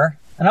wherever.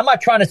 And I'm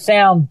not trying to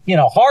sound,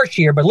 harsh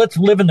here, but let's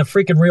live in the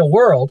freaking real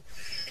world.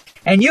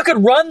 And you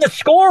can run the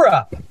score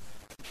up.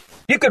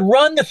 You could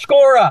run the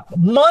score up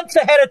months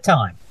ahead of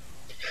time.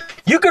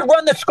 You could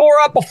run the score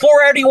up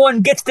before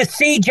anyone gets to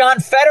see John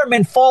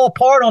Fetterman fall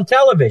apart on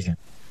television.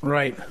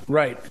 Right.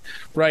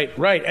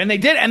 And they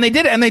did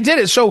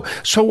it. So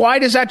why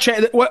does that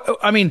change?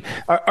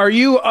 Are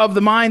you of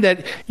the mind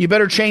that you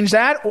better change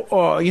that,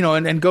 or,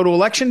 and go to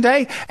Election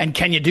Day? And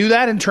can you do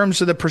that in terms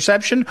of the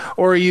perception?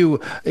 Or are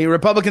the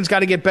Republicans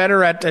got to get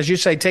better at, as you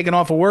say, taking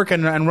off of work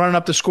and running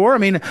up the score?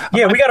 We got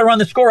to run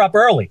the score up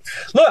early.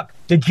 Look,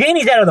 the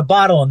genie's out of the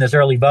bottle in this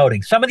early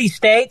voting. Some of these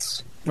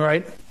states,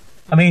 right?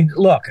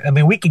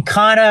 We can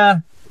kind of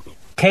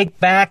take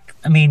back.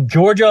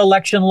 Georgia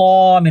election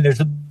law.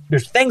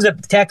 There's things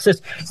at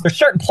Texas. There's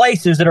certain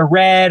places that are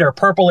red or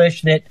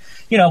purplish that,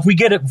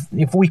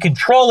 if we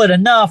control it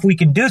enough, we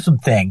can do some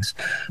things.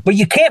 But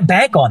you can't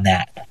bank on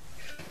that.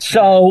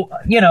 So,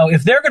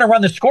 if they're going to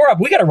run the score up,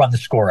 we got to run the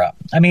score up.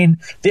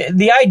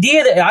 The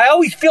idea that I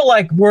always feel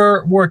like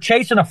we're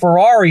chasing a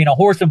Ferrari and a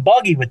horse and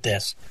buggy with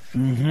this.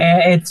 Mm-hmm.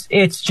 And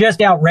it's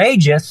just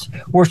outrageous.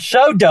 We're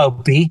so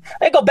dopey.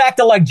 They go back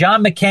to like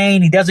John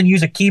McCain. He doesn't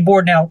use a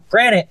keyboard now.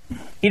 Granted,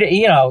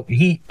 look,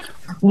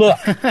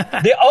 the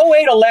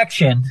 2008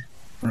 election,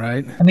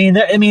 right?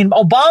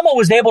 Obama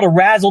was able to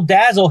razzle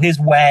dazzle his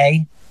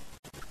way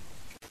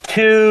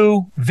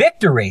to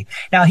victory.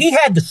 Now, he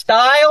had the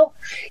style,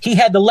 he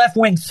had the left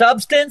wing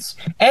substance,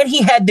 and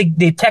he had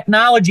the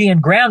technology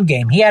and ground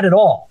game. He had it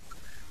all.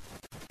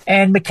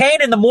 And McCain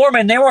and the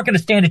Mormon, they weren't going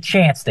to stand a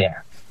chance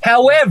there.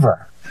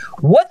 However,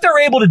 What they're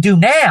able to do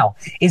now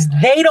is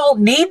they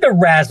don't need the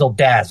razzle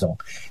dazzle.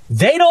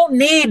 They don't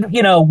need,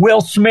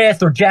 Will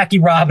Smith or Jackie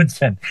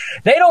Robinson.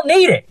 They don't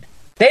need it.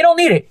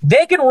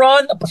 They can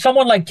run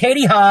someone like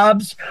Katie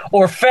Hobbs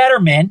or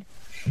Fetterman,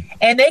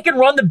 and they can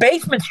run the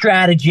basement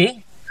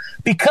strategy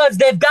because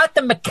they've got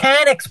the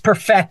mechanics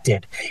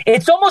perfected.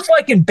 It's almost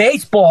like in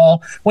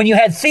baseball when you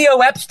had Theo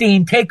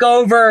Epstein take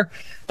over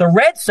the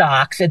Red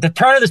Sox at the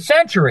turn of the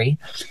century,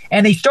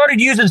 and he started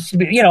using,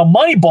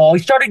 Moneyball. He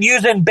started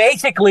using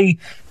basically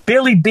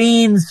Billy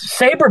Bean's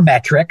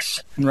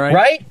sabermetrics,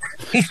 right?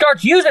 He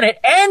starts using it,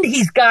 and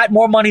he's got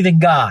more money than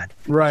God.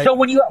 Right.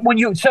 So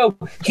so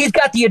he's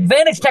got the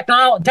advantage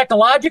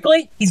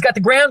technologically. He's got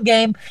the ground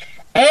game,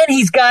 and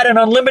he's got an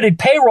unlimited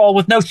payroll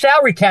with no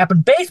salary cap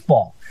in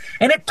baseball.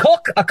 And it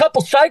took a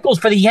couple cycles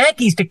for the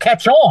Yankees to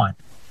catch on,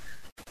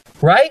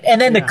 right? And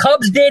then the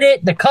Cubs did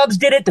it.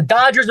 The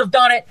Dodgers have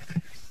done it.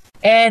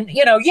 And,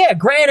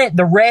 granted,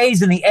 the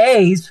Rays and the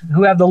A's,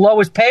 who have the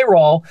lowest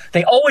payroll,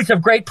 they always have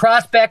great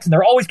prospects and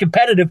they're always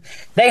competitive.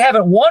 They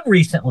haven't won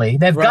recently.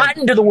 They've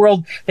gotten to the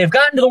World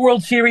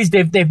Series.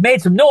 They've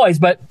made some noise,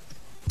 but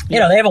they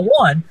haven't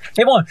won.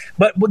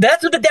 But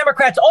that's what the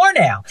Democrats are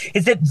now,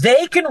 is that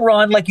they can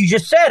run, like you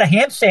just said, a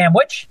ham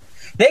sandwich.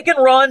 They can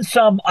run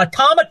some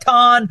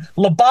automaton,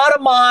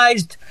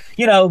 lobotomized,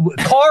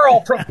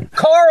 Carl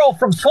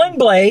from Sling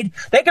Blade.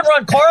 They can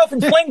run Carl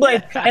from Sling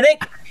Blade, and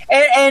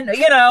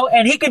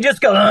he can just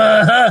go,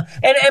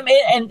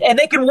 and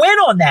they can win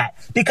on that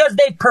because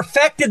they've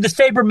perfected the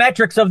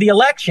sabermetrics of the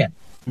election.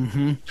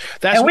 Mm-hmm.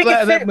 And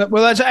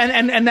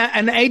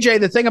AJ,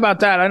 the thing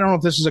about that, I don't know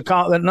if this is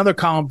another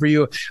column for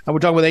you. We're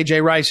talking with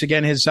AJ Rice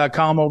again, his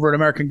column over at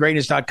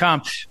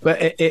AmericanGreatness.com. But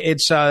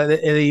it's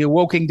the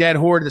Woking Dead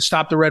Horde that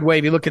stopped the red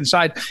wave. You look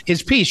inside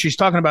his piece; she's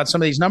talking about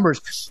some of these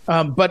numbers.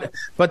 But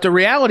the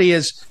reality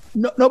is,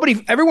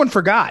 everyone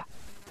forgot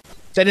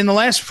that in the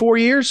last 4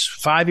 years,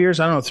 5 years,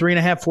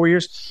 3.5, 4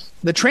 years,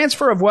 the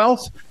transfer of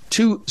wealth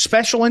to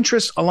special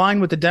interests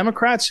aligned with the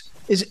Democrats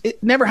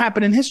it never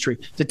happened in history.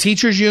 The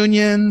teachers'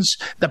 unions,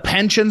 the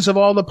pensions of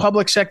all the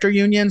public sector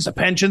unions, the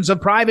pensions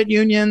of private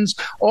unions,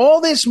 all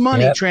this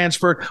money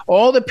transferred,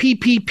 all the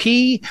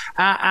PPP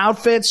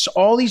outfits,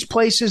 all these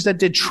places that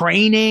did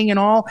training and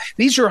all.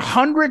 These are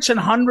hundreds and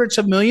hundreds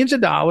of millions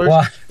of dollars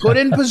put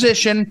in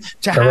position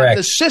to have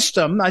the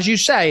system, as you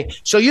say.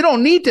 So you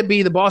don't need to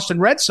be the Boston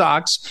Red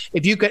Sox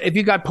if you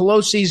got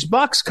Pelosi's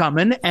Bucks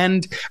coming,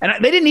 and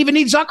they didn't even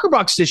need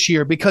Zuckerbucks this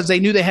year because they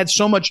knew they had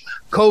so much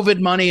COVID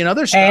money and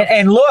other stuff.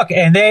 And look,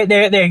 and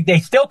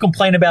they still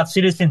complain about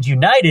Citizens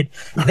United.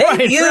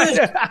 They've used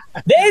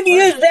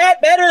that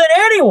better than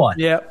anyone.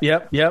 Yep.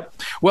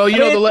 Well,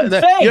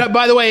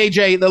 by the way,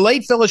 AJ, the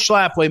late Phyllis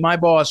Schlafly, my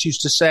boss,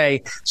 used to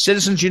say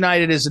Citizens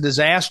United is a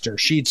disaster.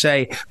 She'd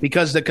say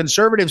because the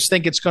conservatives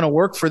think it's going to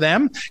work for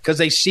them because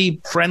they see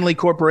friendly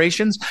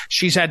corporations.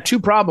 She's had two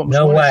problems.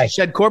 No way.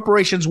 She said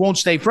corporations won't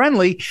stay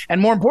friendly,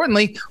 and more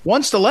importantly,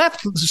 once the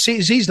left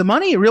sees the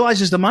money,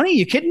 realizes the money.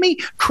 You kidding me?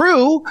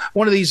 Crew,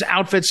 one of these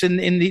outfits in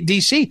the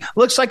DC,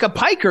 looks like a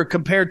piker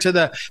compared to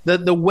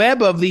the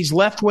web of these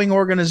left-wing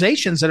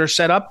organizations that are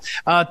set up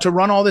to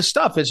run all this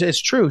stuff.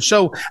 It's true.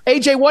 So,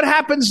 AJ, what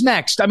happens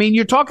next? I mean,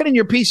 you're talking in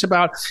your piece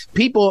about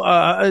people,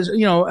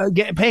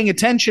 paying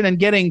attention and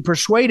getting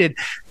persuaded.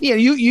 Yeah,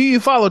 you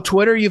follow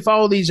Twitter, you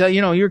follow these,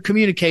 you're a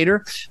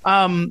communicator.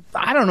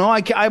 I don't know.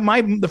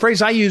 The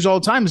phrase I use all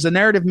the time is the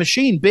narrative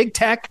machine. Big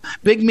tech,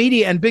 big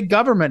media, and big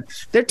government.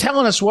 They're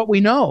telling us what we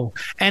know,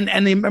 and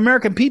the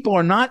American people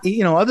are not.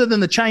 Other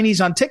than the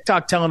Chinese on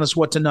TikTok telling us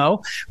what to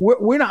know,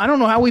 we're not. I don't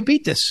know how we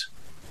beat this.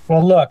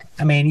 Well, look,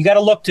 I mean, you got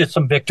to look to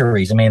some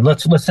victories. I mean,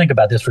 let's think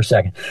about this for a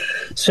second.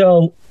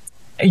 So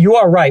you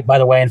are right, by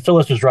the way, and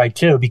Phyllis was right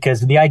too,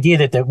 because the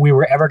idea that we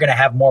were ever going to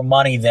have more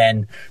money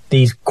than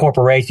these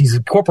corporations.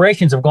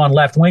 Corporations have gone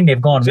left wing; they've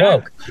gone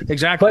woke.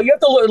 Exactly. But you have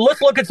to let's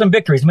look at some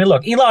victories. I mean,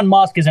 look, Elon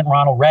Musk isn't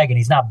Ronald Reagan;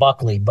 he's not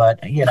Buckley,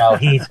 but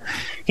he's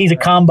a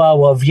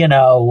combo of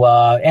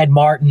Ed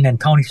Martin and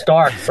Tony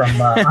Stark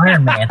from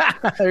Iron Man.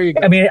 There you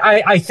go. I mean,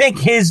 I think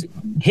his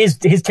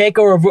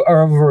takeover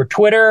over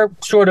Twitter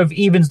sort of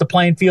evens the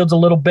playing fields a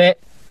little bit.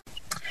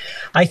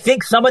 I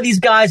think some of these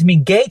guys. I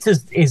mean, Gates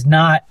is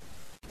not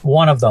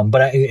one of them,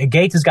 but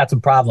Gates has got some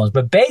problems.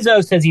 But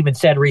Bezos has even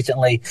said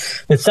recently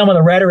that some of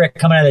the rhetoric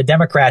coming out of the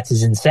Democrats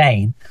is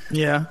insane.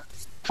 Yeah.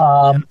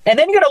 And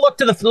then you got to look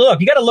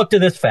to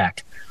this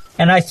fact.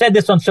 And I said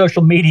this on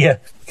social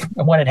media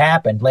when it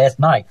happened last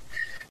night.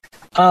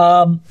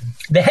 The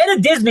head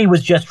of Disney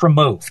was just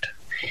removed.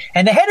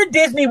 And the head of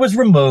Disney was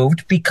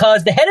removed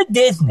because the head of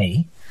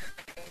Disney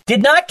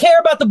did not care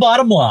about the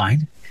bottom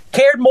line,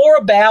 cared more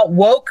about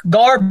woke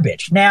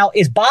garbage. Now,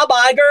 is Bob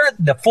Iger,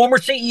 the former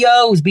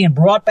CEO who's being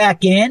brought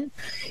back in,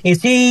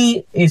 is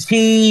he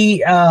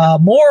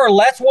more or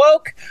less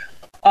woke?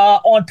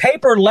 On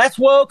paper, less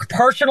woke.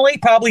 Personally,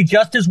 probably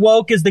just as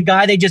woke as the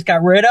guy they just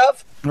got rid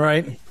of.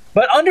 Right.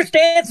 But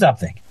understand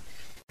something.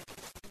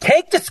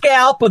 Take the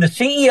scalp of the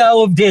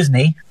CEO of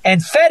Disney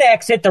and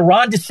FedEx it to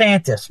Ron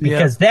DeSantis,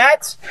 because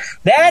that's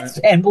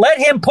and let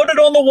him put it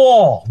on the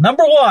wall.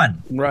 Number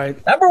one.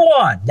 Right. Number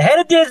one, the head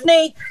of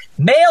Disney,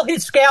 mail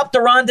his scalp to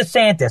Ron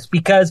DeSantis,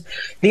 because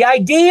the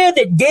idea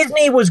that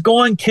Disney was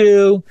going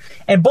to,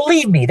 and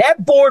believe me,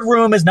 that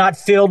boardroom is not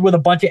filled with a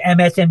bunch of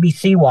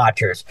MSNBC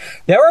watchers.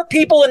 There are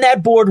people in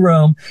that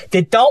boardroom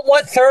that don't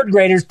want third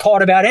graders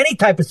taught about any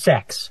type of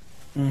sex.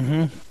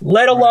 Mm-hmm.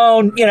 Let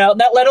alone,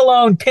 let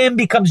alone Tim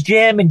becomes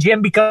Jim and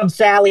Jim becomes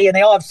Sally and they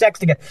all have sex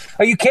together.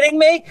 Are you kidding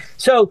me?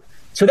 So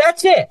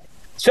that's it.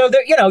 So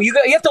there, you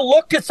have to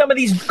look at some of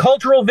these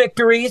cultural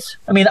victories.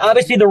 I mean,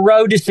 obviously the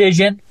Roe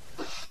decision.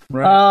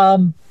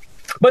 Right.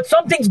 But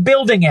something's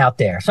building out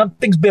there.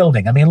 Something's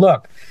building. I mean,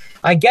 look,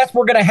 I guess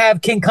we're going to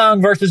have King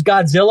Kong versus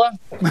Godzilla.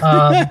 We're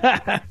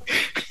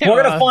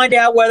going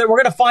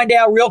to find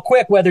out real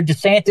quick whether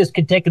DeSantis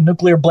can take a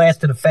nuclear blast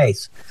to the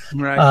face.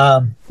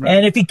 Right.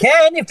 And if he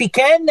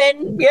can,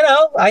 then,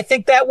 I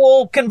think that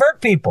will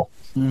convert people.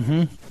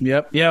 Mm-hmm.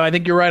 Yep. Yeah, I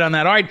think you're right on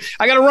that. All right.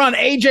 I got to run.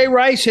 A.J.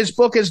 Rice, his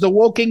book is The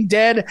Woking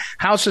Dead,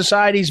 How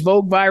Society's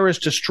Vogue Virus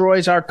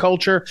Destroys Our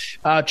Culture.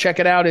 Check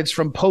it out. It's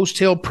from Post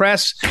Hill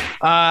Press.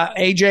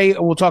 A.J.,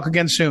 we'll talk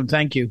again soon.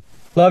 Thank you.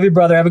 Love you,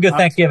 brother. Have a good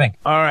Thanksgiving.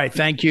 All right.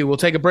 Thank you. We'll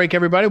take a break,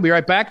 everybody. We'll be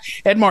right back.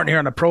 Ed Martin here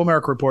on the Pro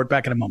America Report.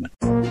 Back in a moment.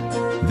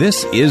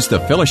 This is the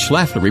Phyllis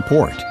Schlafly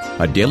Report,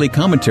 a daily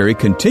commentary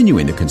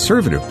continuing the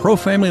conservative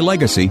pro-family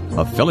legacy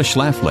of Phyllis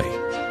Schlafly.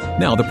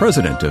 Now, the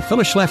president of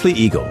Phyllis Schlafly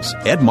Eagles,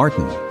 Ed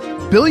Martin.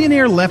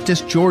 Billionaire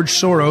leftist George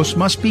Soros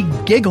must be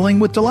giggling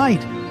with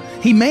delight.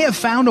 He may have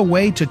found a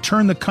way to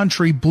turn the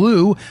country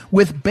blue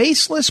with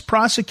baseless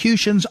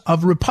prosecutions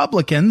of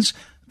Republicans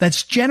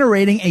that's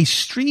generating a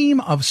stream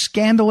of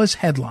scandalous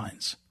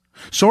headlines.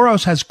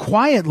 Soros has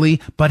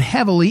quietly but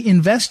heavily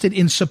invested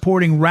in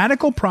supporting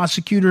radical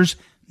prosecutors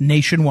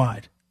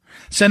nationwide.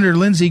 Senator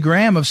Lindsey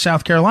Graham of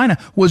South Carolina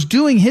was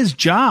doing his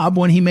job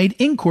when he made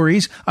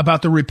inquiries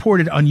about the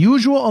reported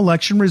unusual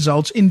election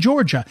results in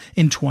Georgia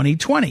in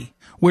 2020,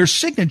 where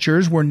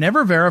signatures were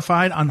never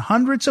verified on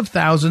hundreds of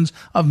thousands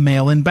of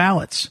mail-in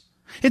ballots.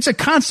 It's a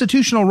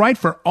constitutional right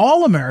for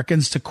all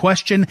Americans to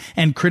question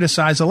and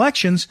criticize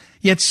elections,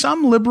 yet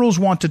some liberals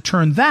want to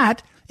turn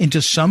that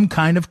into some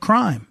kind of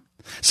crime.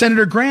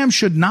 Senator Graham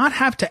should not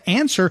have to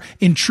answer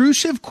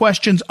intrusive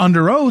questions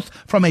under oath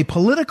from a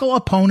political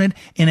opponent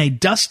in a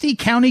dusty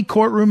county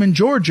courtroom in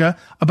Georgia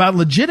about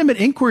legitimate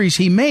inquiries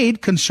he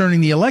made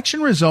concerning the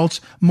election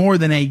results more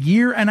than a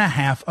year and a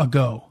half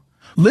ago.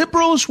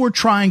 Liberals were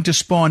trying to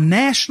spawn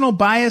national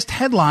biased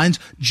headlines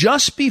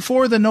just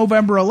before the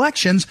November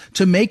elections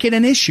to make it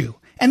an issue,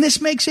 and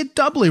this makes it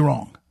doubly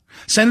wrong.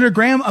 Senator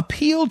Graham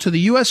appealed to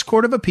the U.S.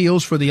 Court of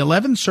Appeals for the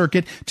 11th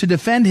Circuit to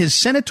defend his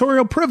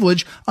senatorial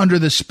privilege under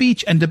the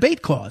Speech and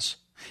Debate Clause.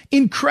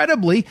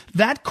 Incredibly,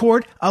 that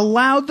court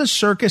allowed the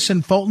circus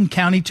in Fulton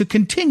County to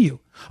continue,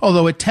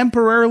 although it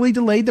temporarily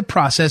delayed the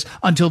process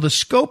until the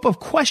scope of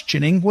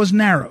questioning was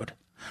narrowed.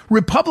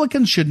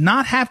 Republicans should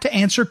not have to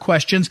answer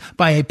questions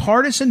by a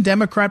partisan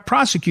Democrat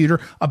prosecutor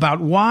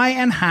about why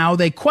and how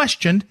they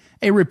questioned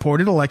a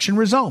reported election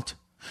result.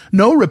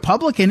 No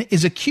Republican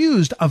is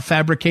accused of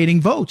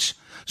fabricating votes,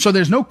 so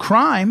there's no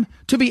crime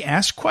to be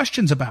asked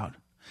questions about.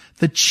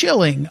 The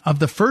chilling of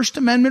the First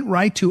Amendment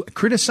right to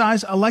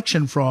criticize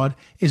election fraud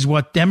is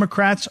what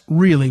Democrats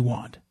really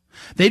want.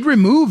 They'd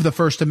remove the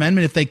First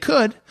Amendment if they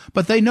could,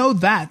 but they know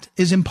that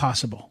is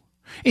impossible.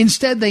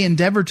 Instead, they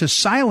endeavor to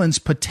silence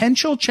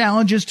potential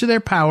challenges to their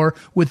power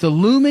with the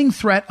looming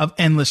threat of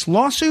endless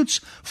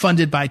lawsuits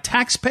funded by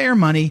taxpayer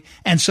money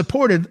and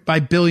supported by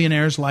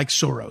billionaires like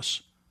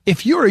Soros.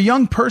 If you're a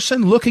young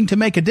person looking to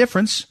make a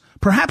difference,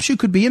 perhaps you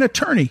could be an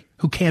attorney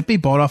who can't be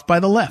bought off by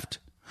the left.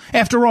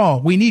 After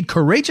all, we need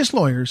courageous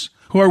lawyers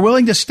who are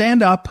willing to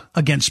stand up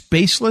against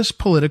baseless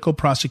political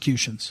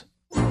prosecutions.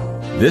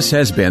 This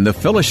has been the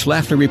Phyllis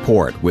Schlafly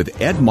Report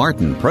with Ed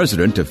Martin,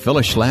 president of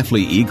Phyllis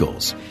Schlafly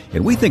Eagles.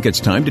 And we think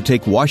it's time to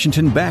take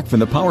Washington back from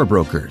the power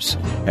brokers.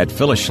 At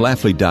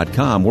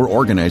phyllisschlafly.com, we're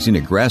organizing a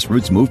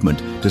grassroots movement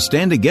to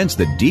stand against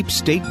the deep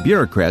state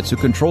bureaucrats who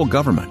control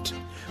government.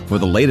 For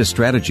the latest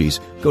strategies,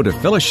 go to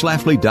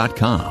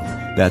phyllisschlafly.com.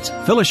 That's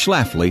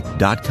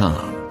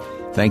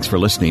phyllisschlafly.com. Thanks for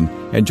listening,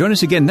 and join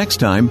us again next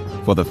time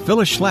for the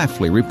Phyllis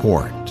Schlafly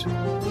Report.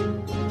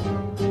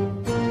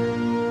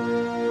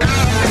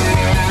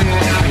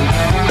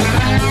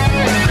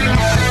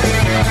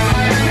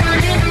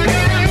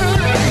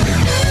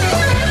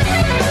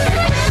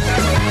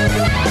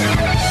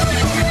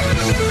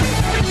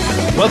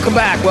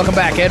 Welcome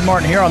back. Ed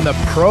Martin here on the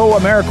Pro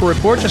America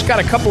Report. Just got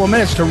a couple of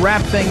minutes to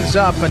wrap things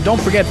up. And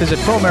don't forget, visit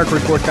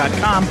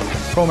ProAmericaReport.com,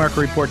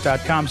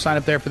 ProAmericaReport.com. Sign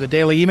up there for the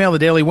daily email, the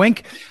daily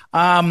wink.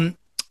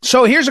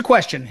 So here's a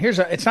question.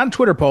 It's not a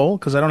Twitter poll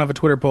because I don't have a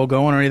Twitter poll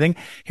going or anything.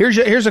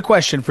 Here's a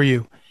question for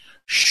you.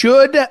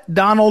 Should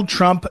Donald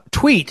Trump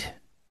tweet?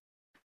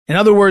 In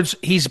other words,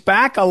 he's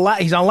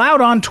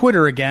allowed on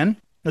Twitter again.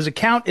 His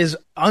account is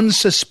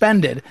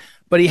unsuspended,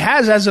 but he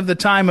has, as of the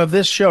time of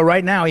this show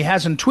right now, he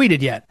hasn't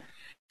tweeted yet.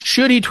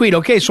 Should he tweet?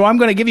 Okay, so I'm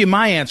going to give you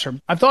my answer.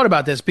 I've thought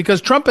about this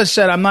because Trump has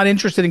said I'm not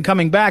interested in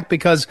coming back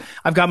because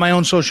I've got my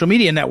own social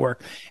media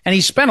network. And he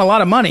spent a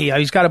lot of money.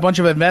 He's got a bunch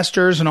of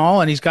investors and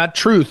all, and he's got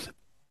Truth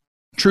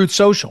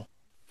Social.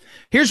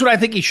 Here's what I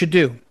think he should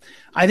do.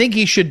 I think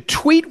he should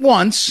tweet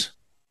once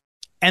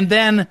and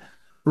then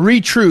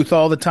retruth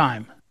all the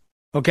time.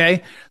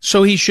 Okay?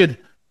 So he should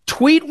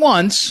tweet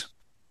once,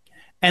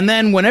 and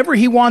then whenever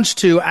he wants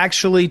to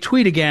actually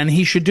tweet again,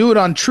 he should do it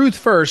on Truth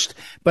first,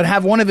 but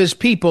have one of his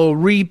people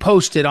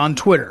repost it on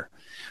Twitter.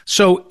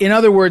 So in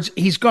other words,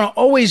 he's going to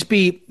always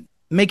be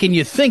making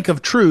you think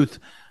of Truth.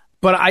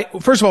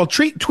 But first of all,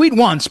 tweet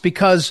once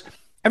because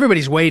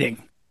everybody's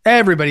waiting.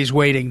 Everybody's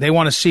waiting. They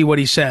want to see what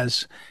he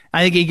says.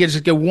 I think he gets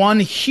one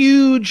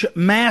huge,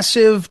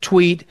 massive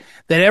tweet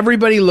that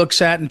everybody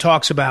looks at and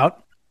talks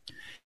about.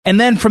 And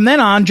then from then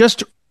on,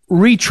 just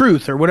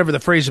retruth, or whatever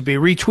the phrase would be,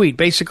 retweet,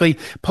 basically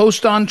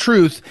post on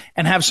Truth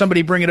and have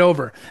somebody bring it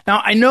over.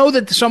 Now, I know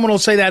that someone will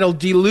say that'll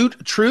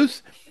dilute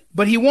Truth,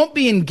 but he won't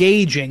be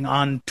engaging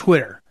on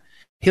Twitter.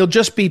 He'll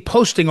just be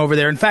posting over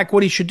there. In fact,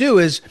 what he should do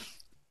is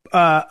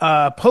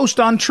post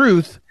on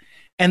Truth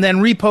and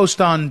then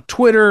repost on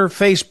Twitter,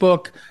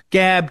 Facebook,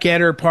 Gab,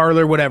 Getter,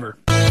 Parler, whatever.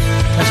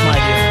 That's my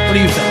idea. What do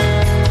you think?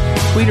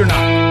 Tweet or not?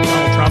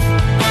 Donald Trump?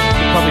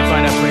 We'll probably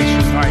find out pretty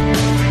soon. All right.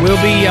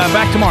 We'll be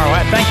back tomorrow.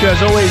 Thank you,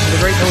 as always, the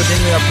great Noah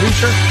Dingley, our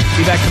producer.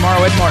 Be back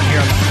tomorrow. Ed Martin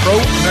here on the Pro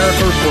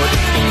America Report.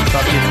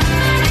 Talk to you then.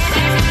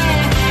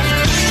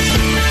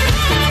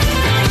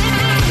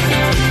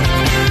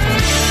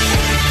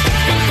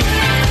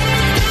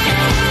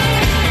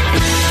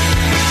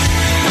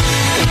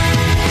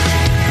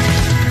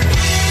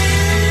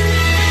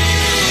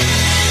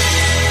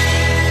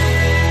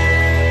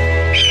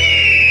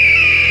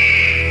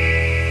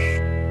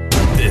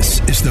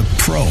 The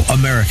Pro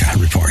America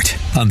Report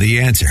on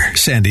The Answer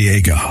San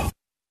Diego.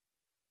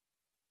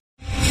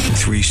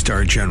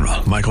 3-star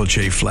General Michael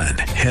J. Flynn,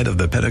 head of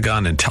the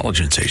Pentagon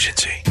Intelligence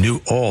Agency,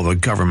 knew all the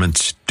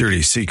government's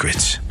dirty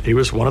secrets. He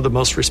was one of the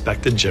most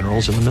respected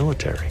generals in the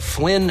military.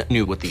 Flynn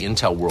knew what the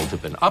intel world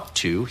had been up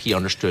to. He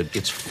understood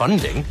its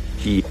funding.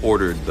 He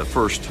ordered the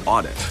first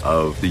audit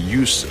of the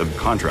use of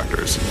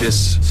contractors.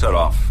 This set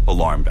off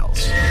alarm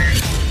bells.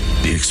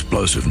 The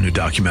explosive new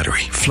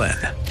documentary, Flynn,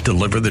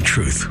 Deliver the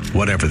Truth,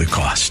 Whatever the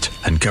Cost,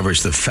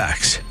 uncovers the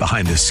facts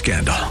behind this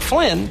scandal.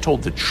 Flynn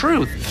told the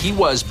truth. He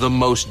was the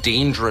most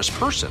dangerous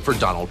person for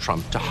Donald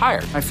Trump to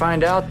hire. I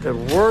find out the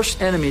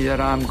worst enemy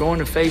that I'm going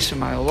to face in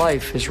my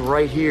life is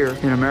right here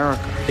in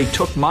America. They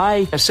took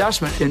my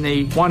assessment and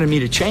they wanted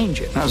me to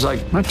change it. And I was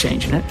like, I'm not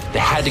changing it. They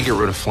had to get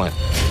rid of Flynn.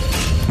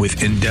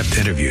 With in-depth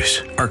interviews,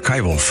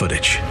 archival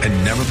footage,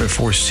 and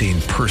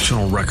never-before-seen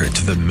personal records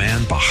of the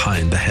man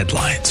behind the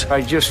headlines.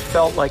 I just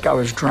felt like I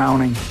was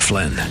drowning.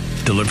 Flynn,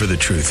 Deliver the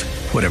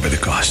Truth, Whatever the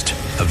Cost.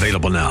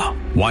 Available now.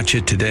 Watch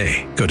it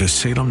today. Go to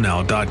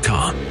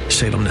salemnow.com.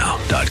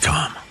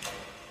 salemnow.com.